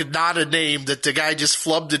fucking not a name that the guy just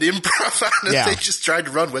flubbed an improv on and they just tried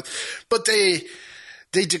to run with. But they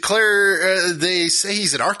declare, they say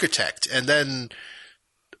he's an architect, and then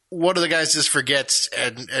one of the guys just forgets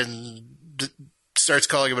and starts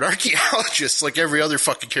calling him an archaeologist, like every other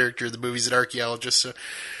fucking character in the movie is an archaeologist. So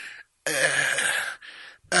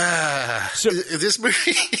this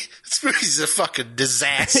movie's a fucking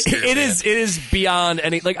disaster. It is beyond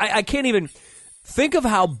any, like, I can't even think of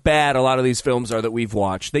how bad a lot of these films are that we've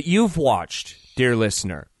watched, that you've watched, dear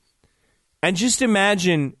listener. And just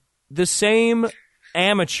imagine the same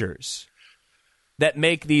amateurs that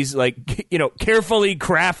make these, like, you know, carefully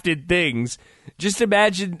crafted things. Just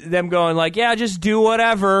imagine them going like, yeah, just do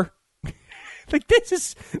whatever. Like, this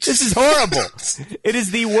is horrible. It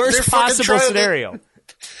is the worst possible scenario.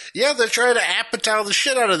 They're trying to Apatow the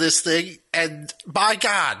shit out of this thing, and by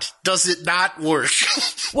God, does it not work?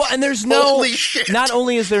 Well, and there's Holy shit. Not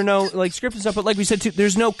only is there no, like, script and stuff, but like we said, too,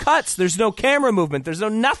 there's no cuts, there's no camera movement, there's no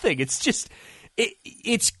nothing. It's just,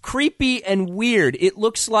 it's creepy and weird. It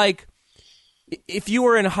looks like if you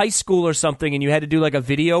were in high school or something and you had to do, like, a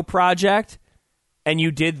video project, and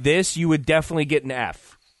you did this, you would definitely get an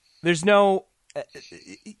F. There's no,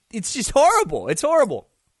 it's just horrible. It's horrible.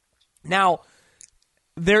 Now,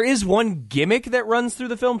 there is one gimmick that runs through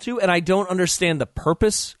the film, too, and I don't understand the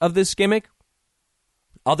purpose of this gimmick,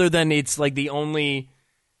 other than it's like the only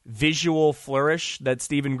visual flourish that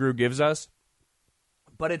Stephen Grew gives us.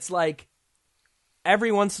 But it's like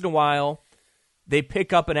every once in a while, they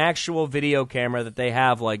pick up an actual video camera that they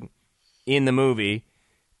have, like, in the movie,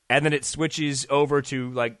 and then it switches over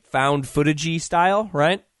to, like, found footage-y style,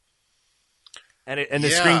 right? And the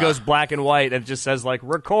screen goes black and white, and it just says, like,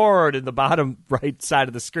 record in the bottom right side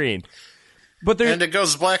of the screen. And it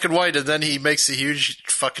goes black and white, and then he makes a huge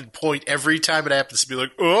fucking point every time it happens to be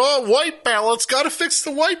like, oh, white balance, gotta fix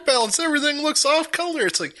the white balance, everything looks off color.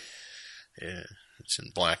 It's like, yeah, it's in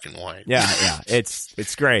black and white. Yeah,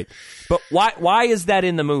 it's great. But why is that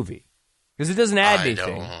in the movie? Because it doesn't add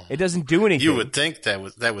anything. It doesn't do anything. You would think that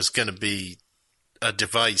was going to be a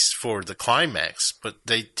device for the climax, but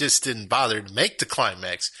they just didn't bother to make the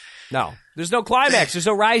climax. No, there's no climax. There's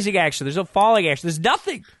no rising action. There's no falling action. There's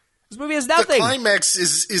nothing. This movie has nothing. The climax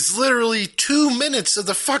is literally 2 minutes of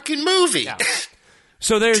the fucking movie. Yeah.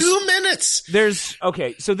 So there's 2 minutes.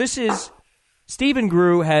 So this is Stephen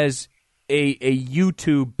Grew has a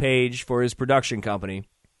YouTube page for his production company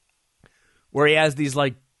where he has these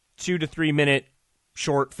like 2 to 3 minute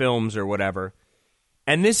short films or whatever,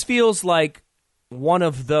 and this feels like one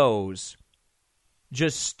of those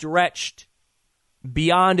just stretched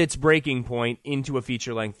beyond its breaking point into a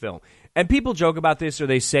feature-length film. And people joke about this, or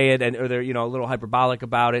they say it, or they're, you know, a little hyperbolic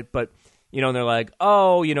about it, but, you know, they're like,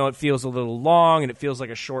 oh, you know, it feels a little long, and it feels like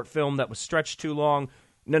a short film that was stretched too long.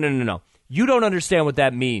 No. You don't understand what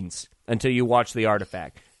that means until you watch The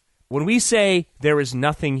Artifact. When we say there is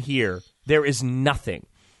nothing here, there is nothing.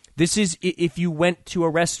 This is if you went to a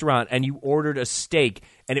restaurant and you ordered a steak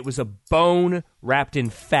and it was a bone wrapped in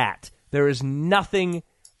fat. There is nothing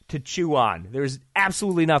to chew on. There is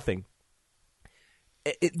absolutely nothing.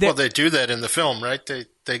 Well, they do that in the film, right?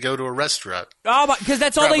 They go to a restaurant. Oh, because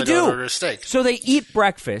that's all they do. Order a steak. So they eat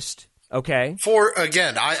breakfast. Okay.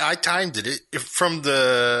 I timed it from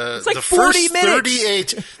it's like the 40 first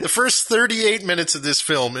minutes. The first 38 minutes of this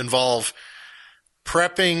film involve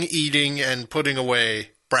prepping, eating, and putting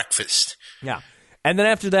away breakfast. Yeah. And then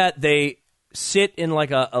after that, they sit in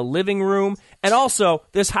like a living room. And also,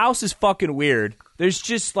 this house is fucking weird. There's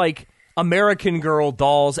just like American Girl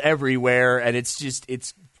dolls everywhere, and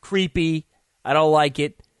it's creepy. I don't like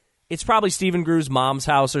it. It's probably Stephen Grew's mom's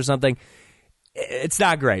house or something. It's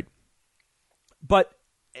not great. But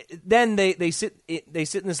then they sit in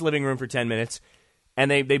this living room for 10 minutes, and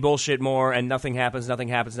they bullshit more, and nothing happens.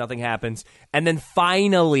 And then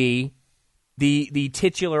finally, the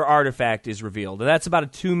titular artifact is revealed. And that's about a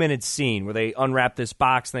 2-minute scene where they unwrap this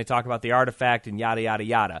box and they talk about the artifact and yada, yada,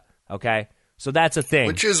 yada. Okay? So that's a thing.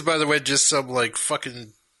 Which is, by the way, just some, like,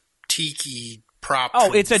 fucking tiki prop.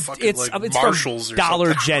 Oh, it's Marshalls from or Dollar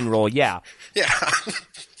something. General, yeah. Yeah.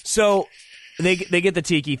 So they get the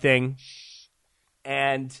tiki thing,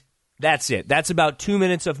 and that's it. That's about 2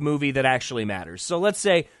 minutes of movie that actually matters. So let's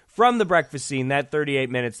say from the breakfast scene, that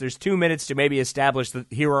 38 minutes, there's 2 minutes to maybe establish that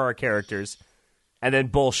here are our characters, and then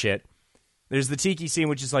bullshit. There's the tiki scene,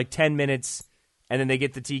 which is like 10 minutes, and then they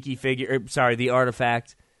get the tiki the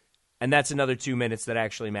artifact, and that's another 2 minutes that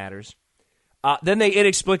actually matters. Then they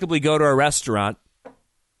inexplicably go to a restaurant.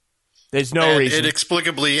 There's no reason.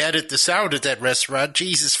 Inexplicably edit the sound at that restaurant.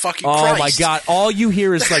 Jesus fucking Christ. Christ. Oh, my God. All you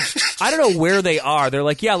hear is like, I don't know where they are. They're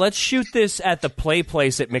like, yeah, let's shoot this at the play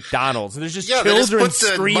place at McDonald's. And there's just children they just put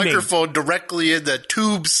screaming. The microphone directly in the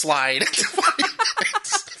tube slide.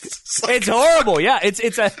 It's horrible. Yeah,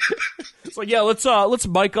 it's like, yeah, let's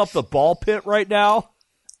mic up the ball pit right now.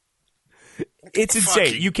 It's insane.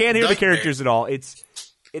 Fucking You can't hear nightmare. the characters at all. It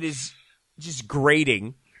is just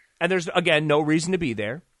grating. And there's, again, no reason to be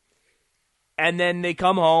there. And then they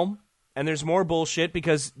come home, and there's more bullshit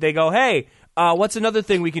because they go, hey, what's another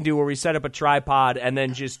thing we can do where we set up a tripod and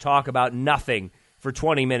then just talk about nothing for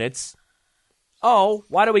 20 minutes? Oh,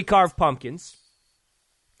 why don't we carve pumpkins?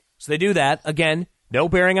 So they do that. Again, no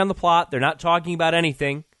bearing on the plot. They're not talking about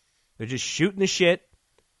anything. They're just shooting the shit.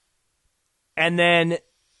 And then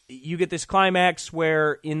you get this climax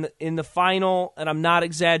where in the final, and I'm not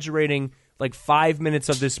exaggerating, like 5 minutes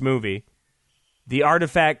of this movie, the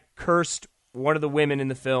artifact cursed one of the women in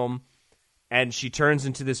the film, and she turns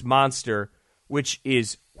into this monster, which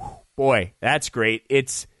is, boy, that's great.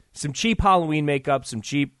 It's some cheap Halloween makeup, some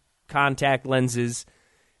cheap contact lenses,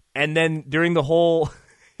 and then during the whole,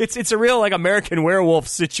 it's a real like American Werewolf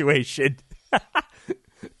situation.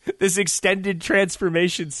 This extended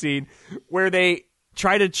transformation scene where they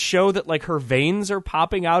try to show that like her veins are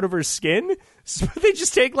popping out of her skin, so they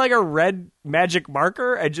just take like a red magic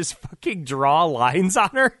marker and just fucking draw lines on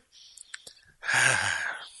her.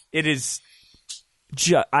 It is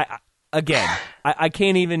I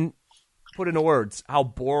can't even put into words how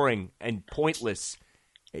boring and pointless,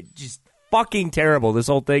 just fucking terrible this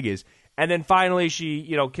whole thing is. And then finally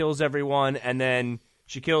she, kills everyone, and then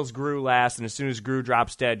she kills Gru last, and as soon as Gru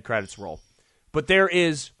drops dead, credits roll. But there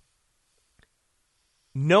is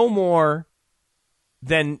no more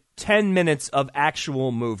than 10 minutes of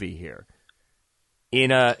actual movie here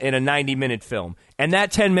in a 90-minute film. And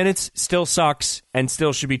that 10 minutes still sucks and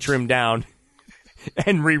still should be trimmed down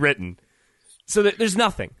and rewritten. So there's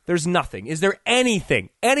nothing. There's nothing. Is there anything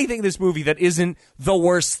in this movie that isn't the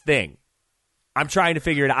worst thing? I'm trying to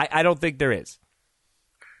figure it out. I don't think there is.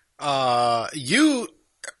 You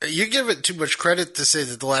give it too much credit to say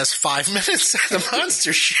that the last 5 minutes of the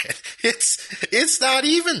monster shit. It's not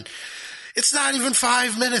even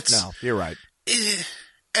 5 minutes. No, you're right.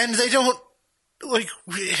 And they don't like.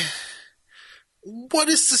 What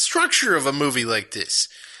is the structure of a movie like this?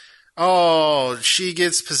 Oh, she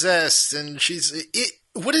gets possessed, and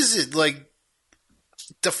what is it, like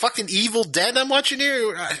the fucking Evil Dead I'm watching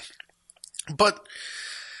here? But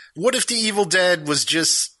what if the Evil Dead was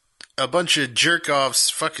just a bunch of jerk-offs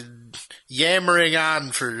fucking yammering on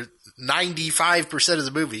for 95% of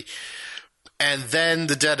the movie, and then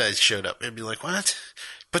the Deadites showed up? It'd be like, what?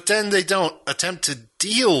 But then they don't attempt to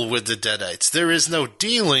deal with the Deadites. There is no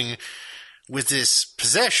dealing with this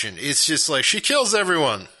possession. It's just like, she kills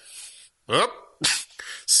everyone. Oh,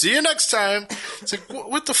 see you next time. It's like,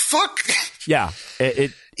 what the fuck? Yeah.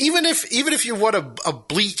 Even if you want a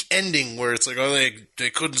bleak ending where it's like, oh, they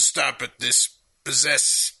couldn't stop it, this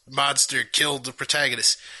possessed monster killed the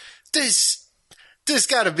protagonist. There's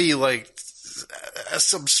got to be like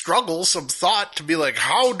some struggle, some thought to be like,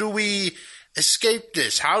 how do we escape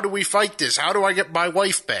this? How do we fight this? How do I get my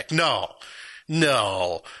wife back? No.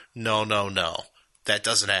 That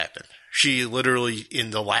doesn't happen. She literally,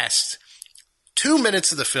 in the last 2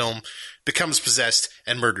 minutes of the film, becomes possessed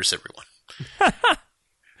and murders everyone.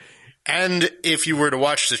 And if you were to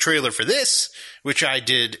watch the trailer for this, which I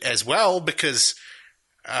did as well, because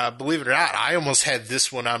believe it or not, I almost had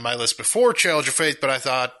this one on my list before Challenge of Faith, but I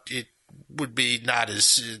thought it would be not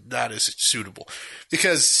as suitable,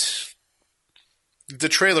 because the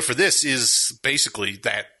trailer for this is basically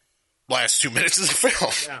that last 2 minutes of the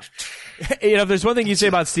film. If there's one thing you say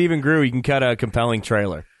about Stephen Grew, you can cut a compelling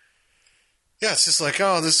trailer. Yeah, it's just like,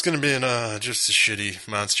 oh, this is going to be just a shitty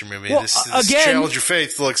monster movie. Well, this again, Challenge of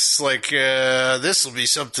Faith looks like this will be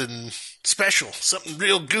something special, something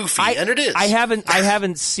real goofy, and it is. I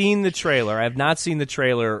haven't seen the trailer. I have not seen the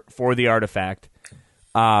trailer for The Artifact.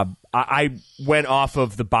 I went off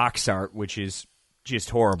of the box art, which is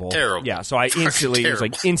just horrible. Terrible. Yeah, so I instantly, it was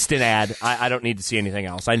like instant ad. I don't need to see anything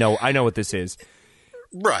else. I know what this is.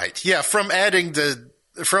 Right. Yeah, from the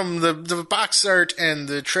box art and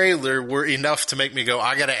the trailer were enough to make me go,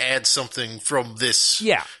 I got to add something from this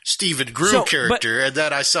Stephen Grew character. And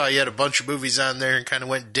then I saw he had a bunch of movies on there and kind of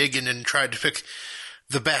went digging and tried to pick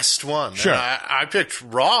the best one. Sure. And I picked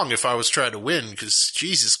wrong if I was trying to win because,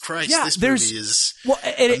 Jesus Christ, this movie is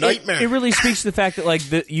a nightmare. It really speaks to the fact that, like,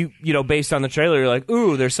 you know, based on the trailer, you're like,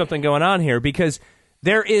 ooh, there's something going on here, because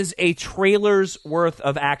there is a trailer's worth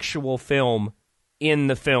of actual film in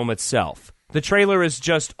the film itself. The trailer is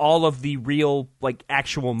just all of the real, like,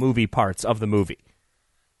 actual movie parts of the movie.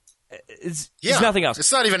 It's nothing else.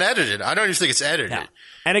 It's not even edited. I don't even think it's edited. Yeah.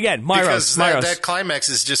 And again, because that climax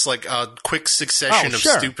is just like a quick succession of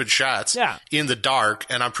stupid shots in the dark,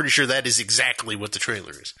 and I'm pretty sure that is exactly what the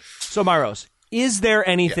trailer is. So, Myros, is there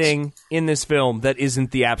anything in this film that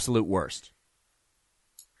isn't the absolute worst?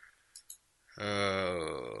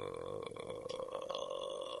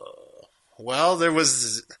 Well, there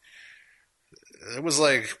was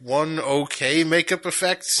like one okay makeup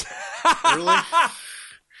effect. Really?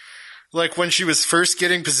 Like when she was first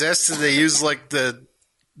getting possessed, they used like the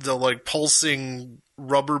like pulsing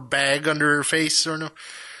rubber bag under her face, or no?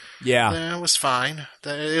 Yeah, it was fine.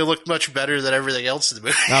 It looked much better than everything else in the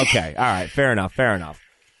movie. Okay, all right, fair enough.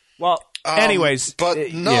 Well, anyways,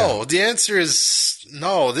 but no, the answer is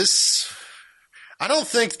no. I don't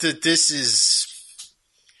think that this is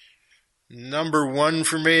number one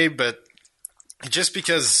for me, but just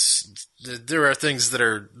because there are things that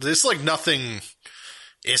are, there's like nothing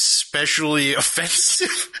especially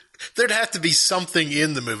offensive. There'd have to be something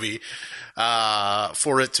in the movie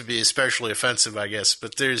for it to be especially offensive, I guess.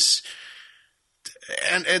 But there's,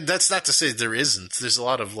 and that's not to say there isn't. There's a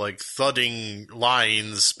lot of like thudding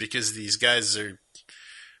lines because these guys are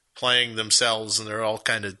playing themselves and they're all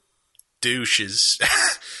kind of douches.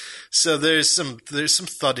 So there's some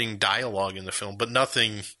thudding dialogue in the film, but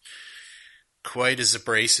nothing quite as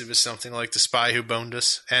abrasive as something like The Spy Who Boned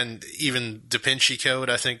Us, and even Da Vinci Code.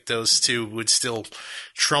 I think those two would still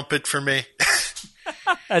trump it for me.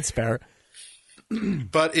 That's fair.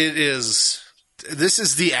 But this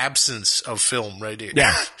is the absence of film right here.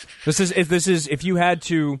 Yeah, this is if you had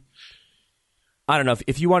to, I don't know,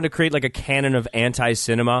 if you wanted to create like a canon of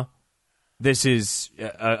anti-cinema, this is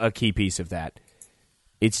a key piece of that.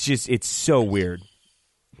 It's so weird.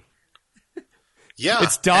 Yeah.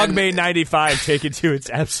 It's Dogma 95 taken to its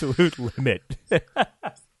absolute limit.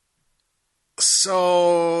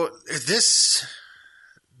 So this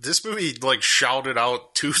movie like shouted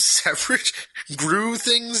out two separate Grew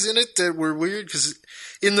things in it that were weird, because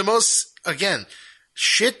in the most, again,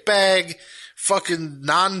 shitbag fucking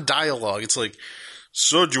non-dialogue, it's like,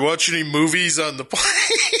 so did you watch any movies on the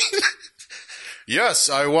plane?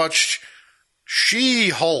 Yes, I watched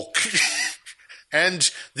She-Hulk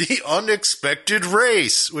and The Unexpected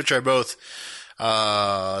Race, which are both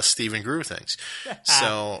Stephen Grew things.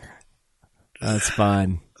 So that's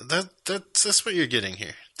fun. That's what you're getting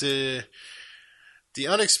here. The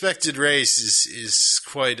Unexpected Race is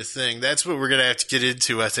quite a thing. That's what we're going to have to get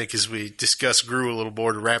into, I think, as we discuss Grew a little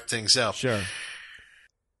more to wrap things up. Sure.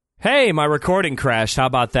 Hey, my recording crashed. How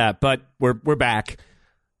about that? But we're back.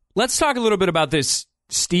 Let's talk a little bit about this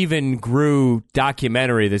Stephen Grew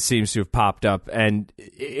documentary that seems to have popped up. And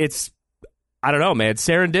it's, I don't know, man,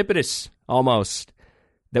 serendipitous almost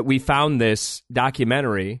that we found this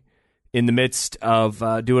documentary in the midst of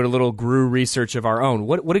doing a little Grew research of our own.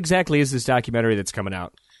 What exactly is this documentary that's coming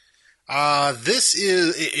out?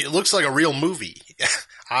 It looks like a real movie.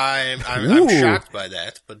 I'm shocked by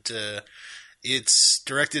that, but it's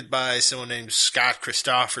directed by someone named Scott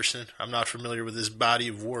Christopherson. I'm not familiar with his body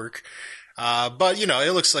of work. But, you know,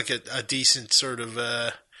 it looks like a decent sort of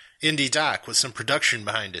indie doc with some production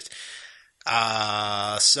behind it.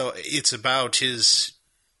 So it's about his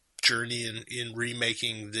journey in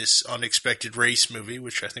remaking this Unexpected Race movie,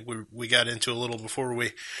 which I think we got into a little before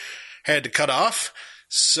we had to cut off.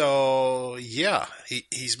 So, yeah,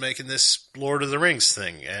 he's making this Lord of the Rings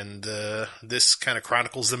thing, and this kind of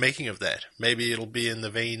chronicles the making of that. Maybe it'll be in the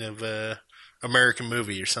vein of American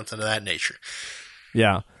Movie or something of that nature.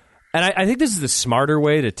 Yeah. And I think this is the smarter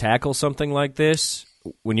way to tackle something like this,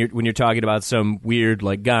 when you're talking about some weird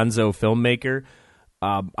like gonzo filmmaker.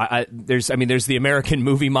 There's the American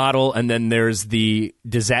movie model, and then there's the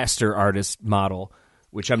disaster artist model,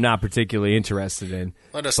 which I'm not particularly interested in.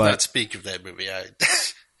 Let us not speak of that movie.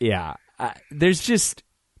 Yeah, there's just,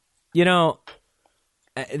 the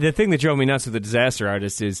thing that drove me nuts with the disaster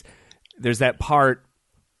artist is there's that part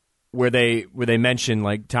where they mention,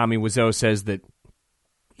 like, Tommy Wiseau says that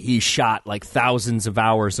he shot like thousands of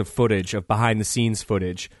hours of footage, of behind the scenes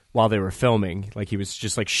footage, while they were filming. Like, he was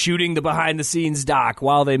just like shooting the behind the scenes doc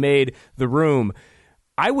while they made The Room.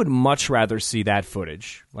 I would much rather see that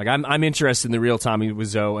footage. Like, I'm interested in the real Tommy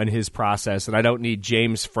Wiseau and his process, and I don't need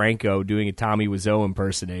James Franco doing a Tommy Wiseau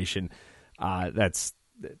impersonation. It's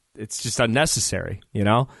just unnecessary,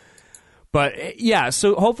 But yeah,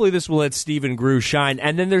 so hopefully this will let Stephen Grew shine.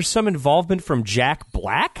 And then there's some involvement from Jack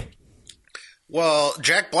Black. Well,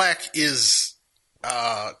 Jack Black is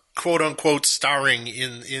quote unquote starring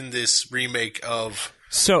in this remake of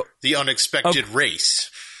The Unexpected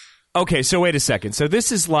Race. Okay, so wait a second. So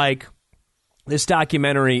this is like, this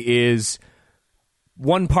documentary is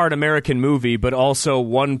one part American movie, but also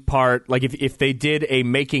one part, like if they did a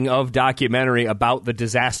making of documentary about the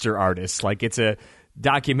disaster artist, like it's a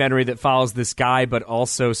documentary that follows this guy, but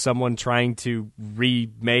also someone trying to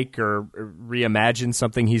remake or reimagine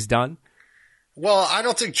something he's done. Well, I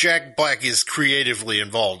don't think Jack Black is creatively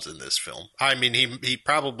involved in this film. I mean, he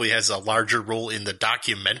probably has a larger role in the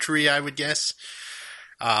documentary, I would guess.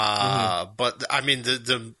 But I mean,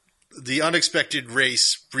 the Unexpected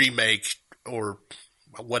Race remake, or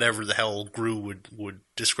whatever the hell Grew would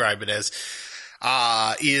describe it as,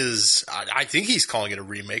 I think he's calling it a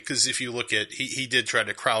remake, because if you look at, he did try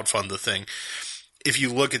to crowdfund the thing. If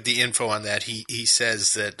you look at the info on that, he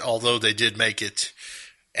says that although they did make it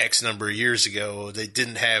X number of years ago, they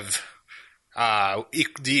didn't have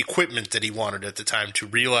the equipment that he wanted at the time to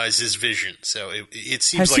realize his vision. So it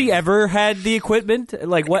seems has he ever had the equipment?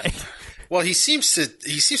 Like what? Well, he seems to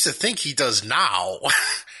think he does now.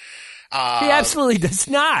 He absolutely does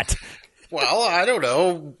not. Well, I don't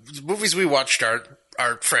know. The movies we watched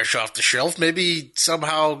aren't fresh off the shelf. Maybe he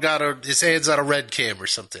somehow got his hands on a red cam or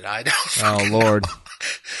something. I don't. Oh Lord.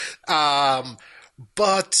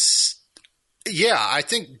 But yeah, I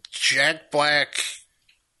think Jack Black.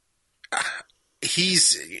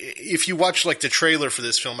 If you watch like the trailer for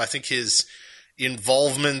this film, I think his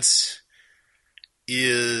involvement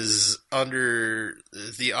is under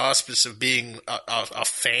the auspice of being a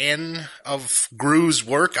fan of Grew's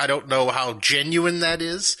work. I don't know how genuine that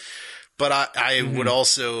is, but I would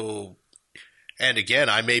also, and again,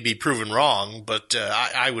 I may be proven wrong, but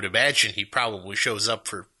I would imagine he probably shows up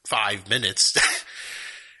for 5 minutes.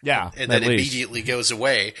 Yeah, and then immediately goes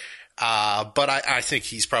away. But I think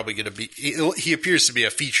he's probably going to be. He appears to be a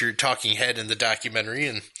featured talking head in the documentary,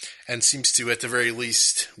 and seems to, at the very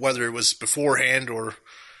least, whether it was beforehand or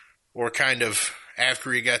kind of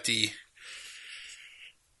after he got the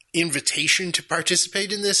invitation to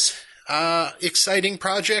participate in this exciting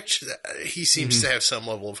project, he seems to have some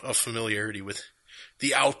level of familiarity with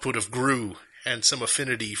the output of Grew and some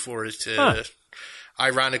affinity for it.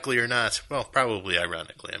 Ironically or not. Well, probably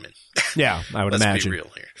ironically. I mean, yeah, I would imagine. Let's be real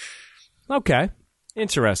here. Okay.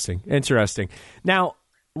 Interesting. Now,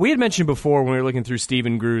 we had mentioned before when we were looking through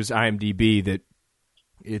Stephen Grew's IMDb that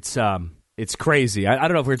it's crazy. I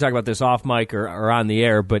don't know if we were talking about this off mic or on the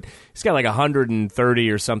air, but he's got like 130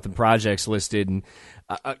 or something projects listed, and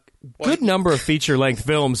a good number of feature-length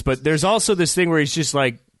films, but there's also this thing where he's just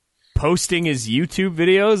like posting his YouTube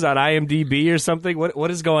videos on IMDb or something. What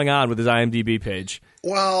is going on with his IMDb page?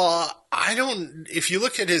 Well, if you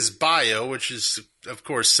look at his bio, which is, of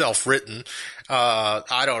course, self-written,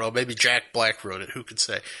 I don't know, maybe Jack Black wrote it, who could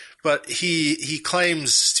say? But he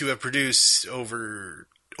claims to have produced over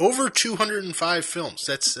 205 films.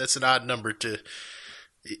 That's an odd number to.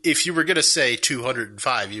 If you were going to say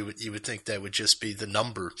 205, you would think that would just be the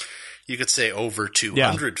number. You could say over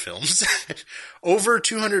 200 films. Over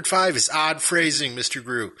 205 is odd phrasing, Mr.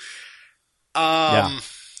 Grew.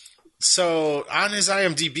 So on his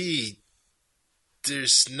IMDb,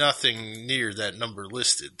 there's nothing near that number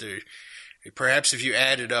listed. Perhaps if you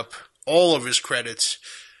added up all of his credits,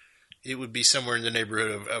 it would be somewhere in the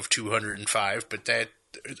neighborhood of 205. But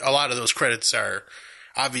a lot of those credits are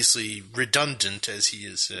obviously redundant, as he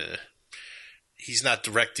is. He's not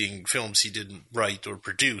directing films he didn't write or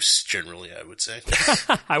produce, generally, I would say.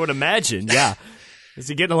 I would imagine, yeah. Is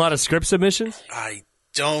he getting a lot of script submissions? I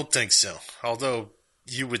don't think so. Although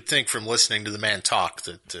you would think from listening to the man talk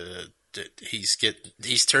that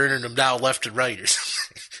he's turning them down left and right or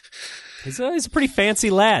something. He's a pretty fancy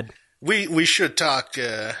lad. We should talk.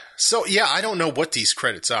 So yeah, I don't know what these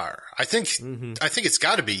credits are. I think it's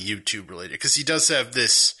got to be YouTube related because he does have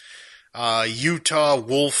this Utah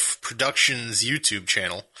Wolf Productions YouTube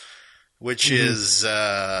channel, which is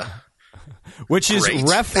great.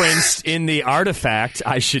 Referenced in the artifact.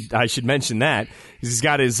 I should mention that he's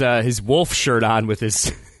got his wolf shirt on with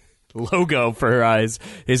his logo for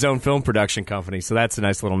his own film production company. So that's a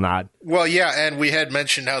nice little nod. Well, yeah, and we had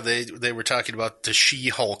mentioned how they were talking about the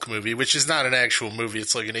She-Hulk movie, which is not an actual movie.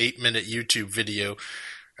 It's like an 8-minute YouTube video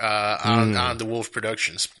on the Wolf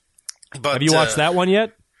Productions. But have you watched that one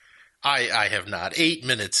yet? I have not. 8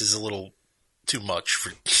 minutes is a little too much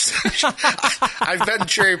for. I've been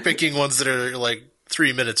cherry picking ones that are like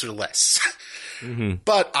 3 minutes or less.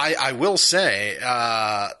 But I will say,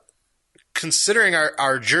 considering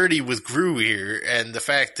our journey with Gru here and the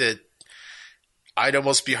fact that I'd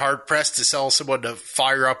almost be hard pressed to tell someone to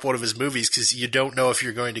fire up one of his movies because you don't know if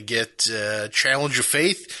you're going to get Challenge of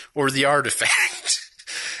Faith or The Artifact.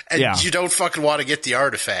 And you don't fucking want to get The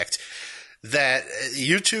Artifact. That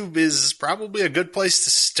YouTube is probably a good place to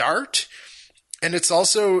start. And it's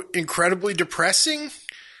also incredibly depressing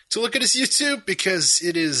to look at his YouTube because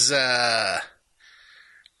it is,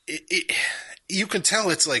 you can tell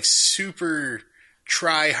it's like super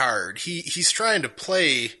try hard. He's trying to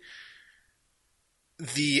play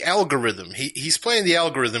the algorithm. He's playing the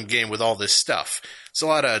algorithm game with all this stuff.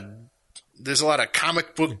 There's a lot of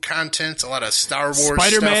comic book content, a lot of Star Wars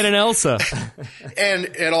Spider-Man stuff. and Elsa.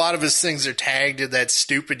 and a lot of his things are tagged in that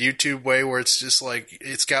stupid YouTube way where it's just like,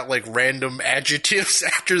 it's got like random adjectives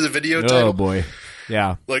after the video title. Oh boy.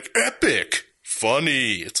 Yeah. Like epic,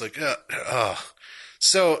 funny. It's like,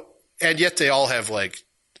 So, and yet they all have like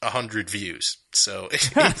 100 views. So it's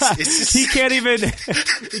just, he can't even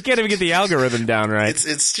get the algorithm down right.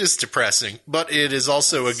 It's just depressing, but it is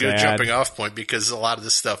also a good jumping off point because a lot of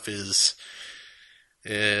this stuff is,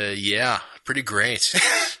 pretty great.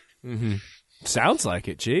 Sounds like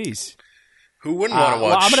it. Jeez. Who wouldn't want to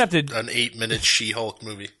watch I'm gonna have to, an 8-minute She-Hulk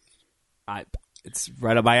movie? It's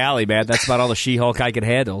right up my alley, man. That's about all the She-Hulk I can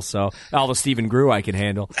handle. So all the Stephen Grew I can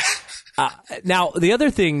handle. Now, the other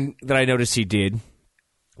thing that I noticed he did,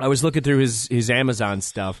 I was looking through his Amazon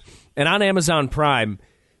stuff, and on Amazon Prime,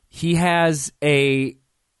 he has a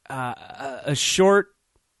short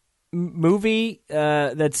movie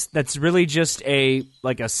that's really just a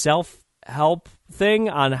self-help thing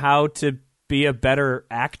on how to be a better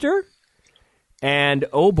actor. And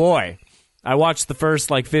oh boy, I watched the first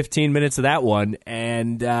 15 minutes of that one,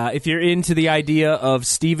 and if you're into the idea of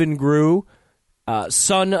Stephen Grew,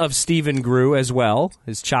 son of Stephen Grew as well,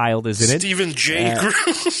 his child is in it. Stephen J. Grew.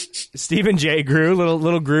 Stephen J. Grew,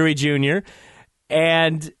 little Grewy Jr.,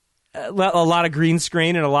 and a lot of green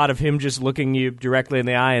screen and a lot of him just looking you directly in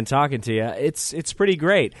the eye and talking to you. It's pretty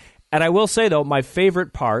great. And I will say, though, my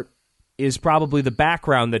favorite part is probably the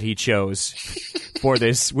background that he chose for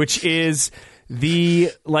this, which is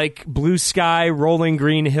the blue sky, rolling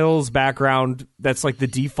green hills background that's the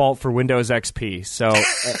default for Windows XP. So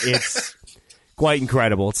it's quite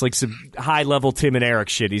incredible. It's like some high-level Tim and Eric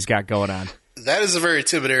shit he's got going on. That is a very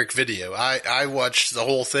Tim and Eric video. I watched the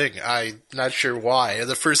whole thing. I'm not sure why.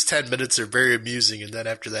 The first 10 minutes are very amusing, and then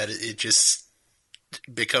after that, it just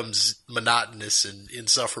becomes monotonous and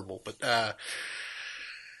insufferable. But, I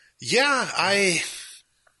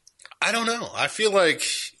don't know. I feel like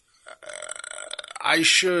I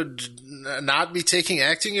should not be taking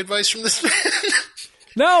acting advice from this man.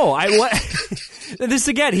 No, this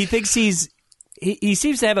again, he thinks he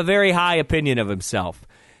seems to have a very high opinion of himself.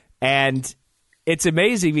 And it's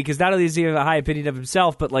amazing because not only does he have a high opinion of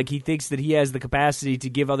himself, but he thinks that he has the capacity to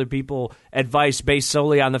give other people advice based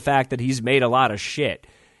solely on the fact that he's made a lot of shit.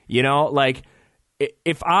 You know,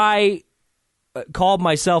 if I called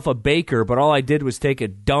myself a baker, but all I did was take a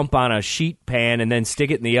dump on a sheet pan and then stick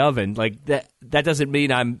it in the oven, that doesn't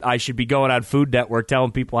mean I should be going on Food Network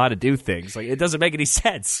telling people how to do things. It doesn't make any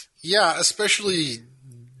sense. Yeah, especially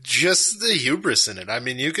just the hubris in it. I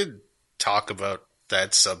mean, you could talk about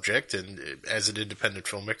that subject and as an independent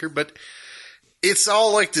filmmaker, but it's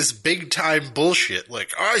all this big time bullshit.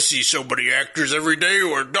 I see so many actors every day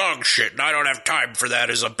who are dog shit, and I don't have time for that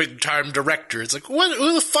as a big time director. It's what?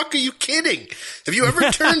 Who the fuck are you kidding? Have you ever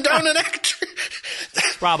turned down an actor?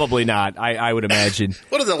 Probably not. I would imagine.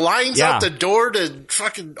 What are the lines out the door to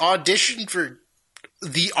fucking audition for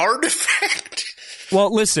The Artifact?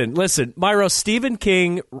 Well, listen, Myro. Stephen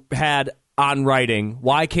King had on writing.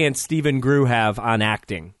 Why can't Stephen Grew have on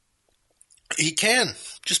acting? He can.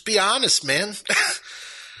 Just be honest, man.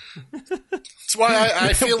 That's why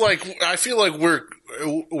I feel like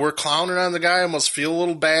we're clowning on the guy. I must feel a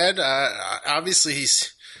little bad. Obviously,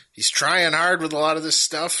 he's trying hard with a lot of this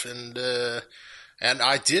stuff, and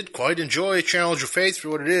I did quite enjoy Challenge of Faith for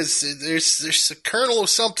what it is. There's a kernel of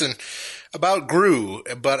something about Gru,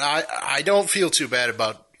 but I don't feel too bad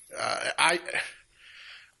about.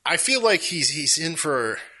 I feel like he's in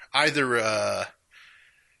for either a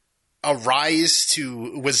rise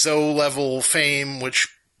to Wiseau level fame, which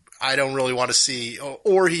I don't really want to see,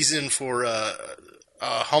 or he's in for a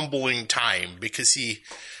humbling time, because he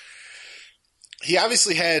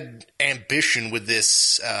obviously had ambition with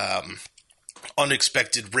this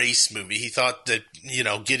Unexpected Race movie. He thought that,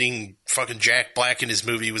 getting fucking Jack Black in his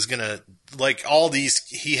movie was gonna, like, all these,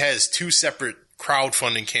 he has 2 separate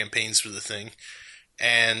crowdfunding campaigns for the thing,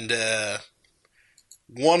 and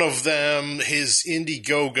one of them, his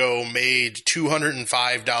Indiegogo, made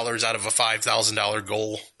 $205 out of a $5,000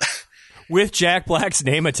 goal. With Jack Black's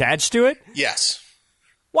name attached to it? Yes.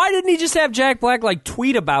 Why didn't he just have Jack Black,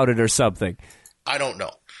 tweet about it or something? I don't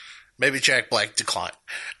know. Maybe Jack Black declined.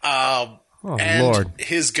 Lord.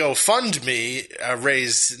 His GoFundMe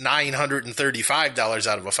raised $935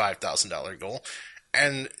 out of a $5,000 goal.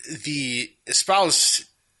 And the espoused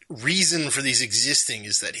reason for these existing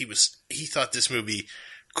is that he thought this movie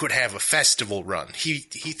could have a festival run. He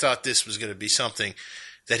thought this was going to be something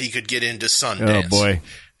that he could get into Sundance. Oh, boy.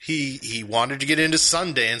 He wanted to get into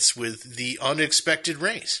Sundance with The Unexpected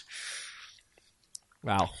Race.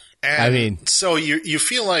 Wow. And so you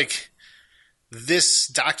feel like this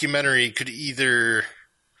documentary could either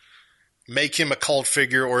make him a cult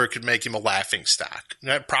figure or it could make him a laughingstock.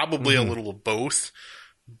 Probably a little of both.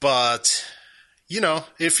 But,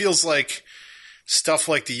 it feels like stuff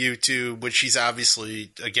like the YouTube, which he's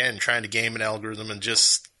obviously, again, trying to game an algorithm and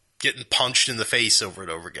just getting punched in the face over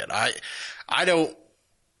and over again. I don't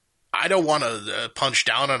want to punch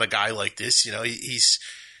down on a guy like this.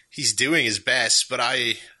 He's doing his best, but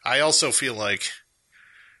I also feel like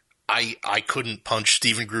I couldn't punch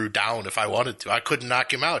Stephen Gru down if I wanted to. I couldn't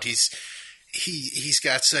knock him out. He's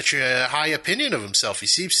got such a high opinion of himself. He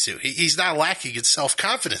seems to. He's not lacking in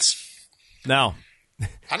self-confidence. No.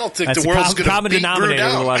 I don't think That's the world's going to common beat denominator Gru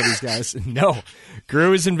down. with a lot of these guys. No.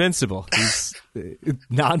 Gru is invincible. He's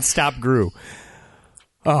nonstop Gru.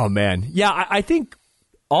 Oh, man. Yeah, I think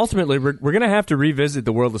ultimately we're going to have to revisit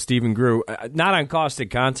the world of Stephen Gru, not on Caustic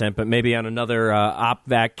Content, but maybe on another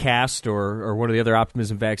OpVac cast or one of the other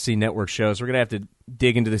Optimism Vaccine Network shows. We're going to have to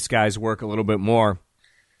dig into this guy's work a little bit more.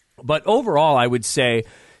 But overall, I would say,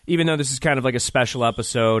 even though this is kind of like a special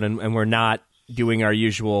episode and we're not doing our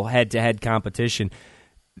usual head-to-head competition,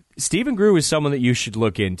 Stephen Gru is someone that you should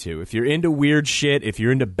look into. If you're into weird shit, if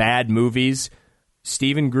you're into bad movies,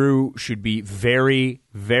 Stephen Gru should be very,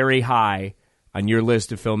 very high on your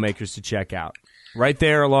list of filmmakers to check out. Right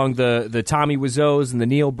there along the Tommy Wiseaus and the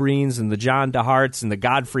Neil Breens and the John DeHarts and the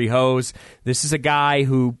Godfrey Hoes. This is a guy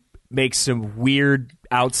who makes some weird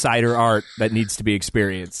outsider art that needs to be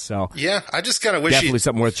experienced. So yeah, I just kind of wish definitely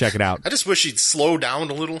something worth checking out. I just wish he'd slow down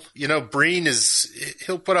a little. Breen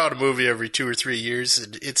he'll put out a movie every 2 or 3 years,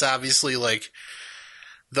 and it's obviously like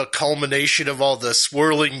the culmination of all the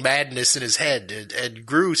swirling madness in his head. And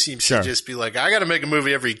Gru seems to just be like, I got to make a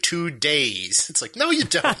movie every 2 days. It's like, no, you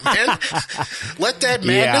don't, man. Let that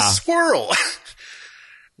madness swirl.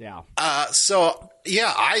 Yeah. So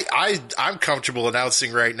yeah, I'm comfortable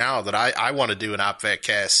announcing right now that I want to do an OpVac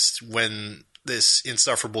cast when this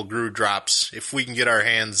Insufferable Gru drops. If we can get our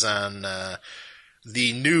hands on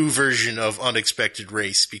the new version of Unexpected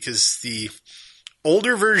Race, because the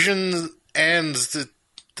older version and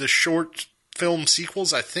the short film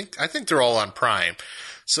sequels, I think they're all on Prime.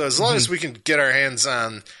 So as long as we can get our hands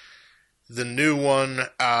on the new one,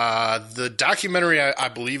 the documentary I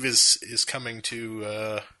believe is coming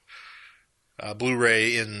to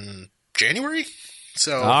Blu-ray in January.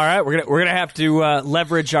 So all right, we're gonna have to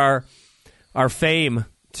leverage our fame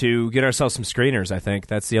to get ourselves some screeners. I think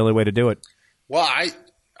that's the only way to do it. Well, I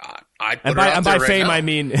and by fame, now.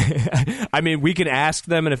 I mean we can ask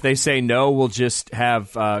them, and if they say no, we'll just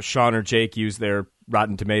have Sean or Jake use their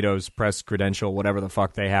Rotten Tomatoes press credential, whatever the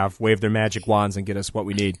fuck they have, wave their magic wands, and get us what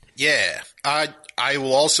we need. Yeah, I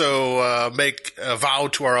will also make a vow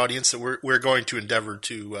to our audience that we're going to endeavor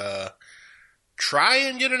to try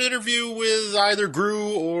and get an interview with either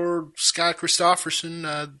Gru or Scott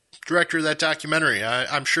Christopherson, director of that documentary.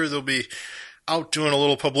 I'm sure they'll be out doing a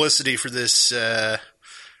little publicity for this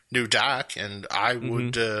new doc, and I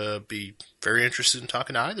would be very interested in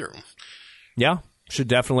talking to either of them. Yeah, should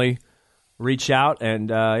definitely reach out and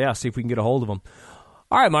see if we can get a hold of them.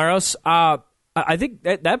 All right, Maros. I think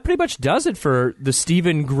that pretty much does it for the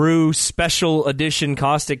Stephen Gru special edition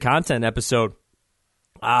Caustic Content episode.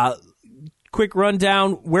 quick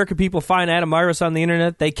rundown. Where can people find Adam Myros on the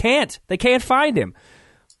internet? They can't. They can't find him.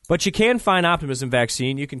 But you can find Optimism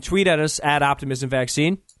Vaccine. You can tweet at us at Optimism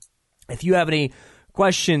Vaccine. If you have any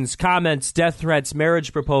questions, comments, death threats,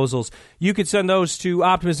 marriage proposals, you can send those to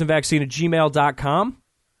optimismvaccine@gmail.com.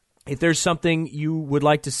 If there's something you would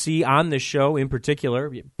like to see on this show in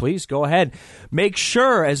particular, please go ahead. Make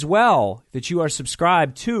sure as well that you are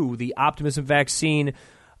subscribed to the Optimism Vaccine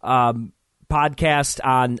podcast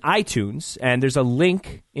on iTunes, and there's a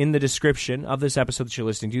link in the description of this episode that you're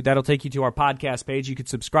listening to. That'll take you to our podcast page. You can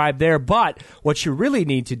subscribe there, but what you really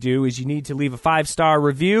need to do is you need to leave a 5-star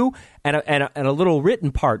review and a little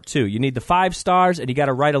written part, too. You need the 5 stars, and you got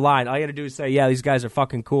to write a line. All you got to do is say, yeah, these guys are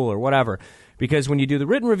fucking cool or whatever. Because when you do the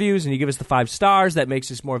written reviews and you give us the 5 stars, that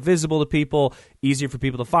makes us more visible to people, easier for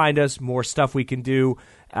people to find us, more stuff we can do,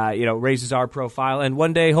 raises our profile. And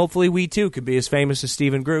one day, hopefully, we too could be as famous as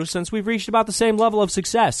Stephen Grew, since we've reached about the same level of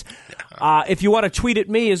success. If you want to tweet at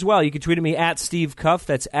me as well, you can tweet at me at Steve Cuff.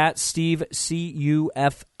 That's at Steve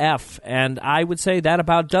Cuff. And I would say that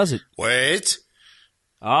about does it. Wait.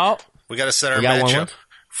 Oh. We got to set our matchup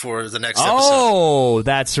for the next episode. Oh,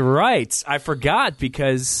 that's right. I forgot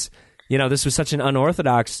because... this was such an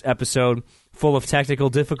unorthodox episode full of technical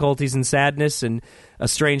difficulties and sadness and a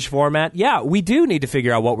strange format. Yeah, we do need to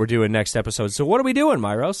figure out what we're doing next episode. So what are we doing,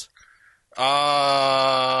 Myros? I'll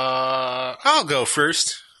go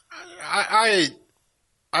first.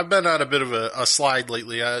 I've been on a bit of a slide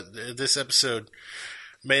lately. This episode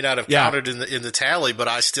may not have counted in the tally, but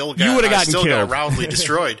I still got roundly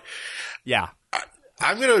destroyed. Yeah.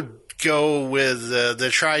 I'm going to go with the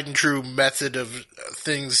tried and true method of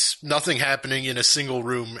things, nothing happening in a single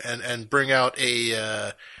room, and bring out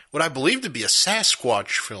a what I believe to be a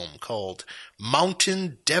Sasquatch film called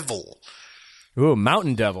Mountain Devil. Ooh,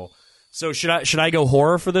 Mountain Devil. So should I go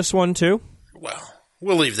horror for this one too? Well,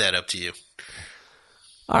 we'll leave that up to you.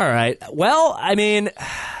 All right. Well, I mean,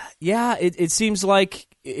 yeah, it seems like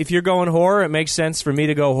if you're going horror, it makes sense for me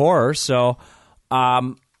to go horror. So,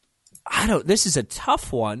 this is a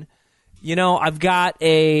tough one. I've got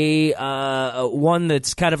a one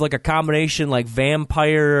that's kind of like a combination, like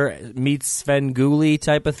vampire meets Svengoolie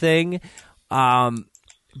type of thing.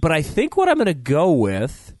 But I think what I'm going to go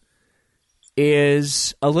with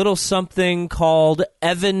is a little something called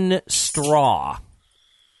Evan Straw.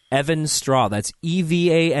 Evan Straw. That's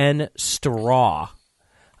EVAN Straw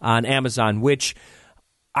on Amazon, which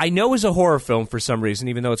I know is a horror film for some reason,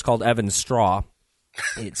 even though it's called Evan Straw.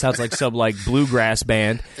 It sounds like some bluegrass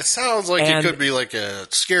band. It sounds like it could be like a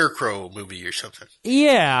Scarecrow movie or something.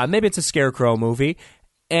 Yeah, maybe it's a Scarecrow movie.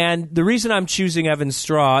 And the reason I'm choosing Evan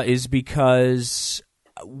Straw is because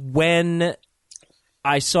when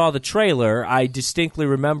I saw the trailer, I distinctly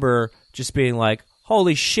remember just being like,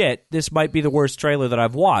 holy shit, this might be the worst trailer that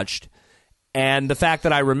I've watched. And the fact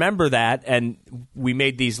that I remember that, and we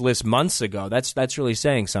made these lists months ago, that's really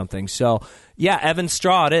saying something. So, yeah, Evan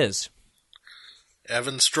Straw it is.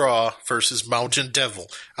 Evan Straw versus Mountain Devil.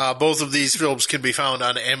 Both of these films can be found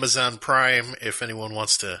on Amazon Prime if anyone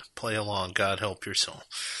wants to play along. God help your soul.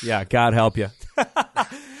 Yeah, God help you. All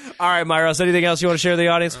right, Myros, anything else you want to share with the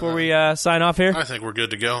audience before we sign off here? I think we're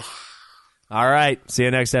good to go. All right, see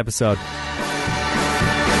you next episode.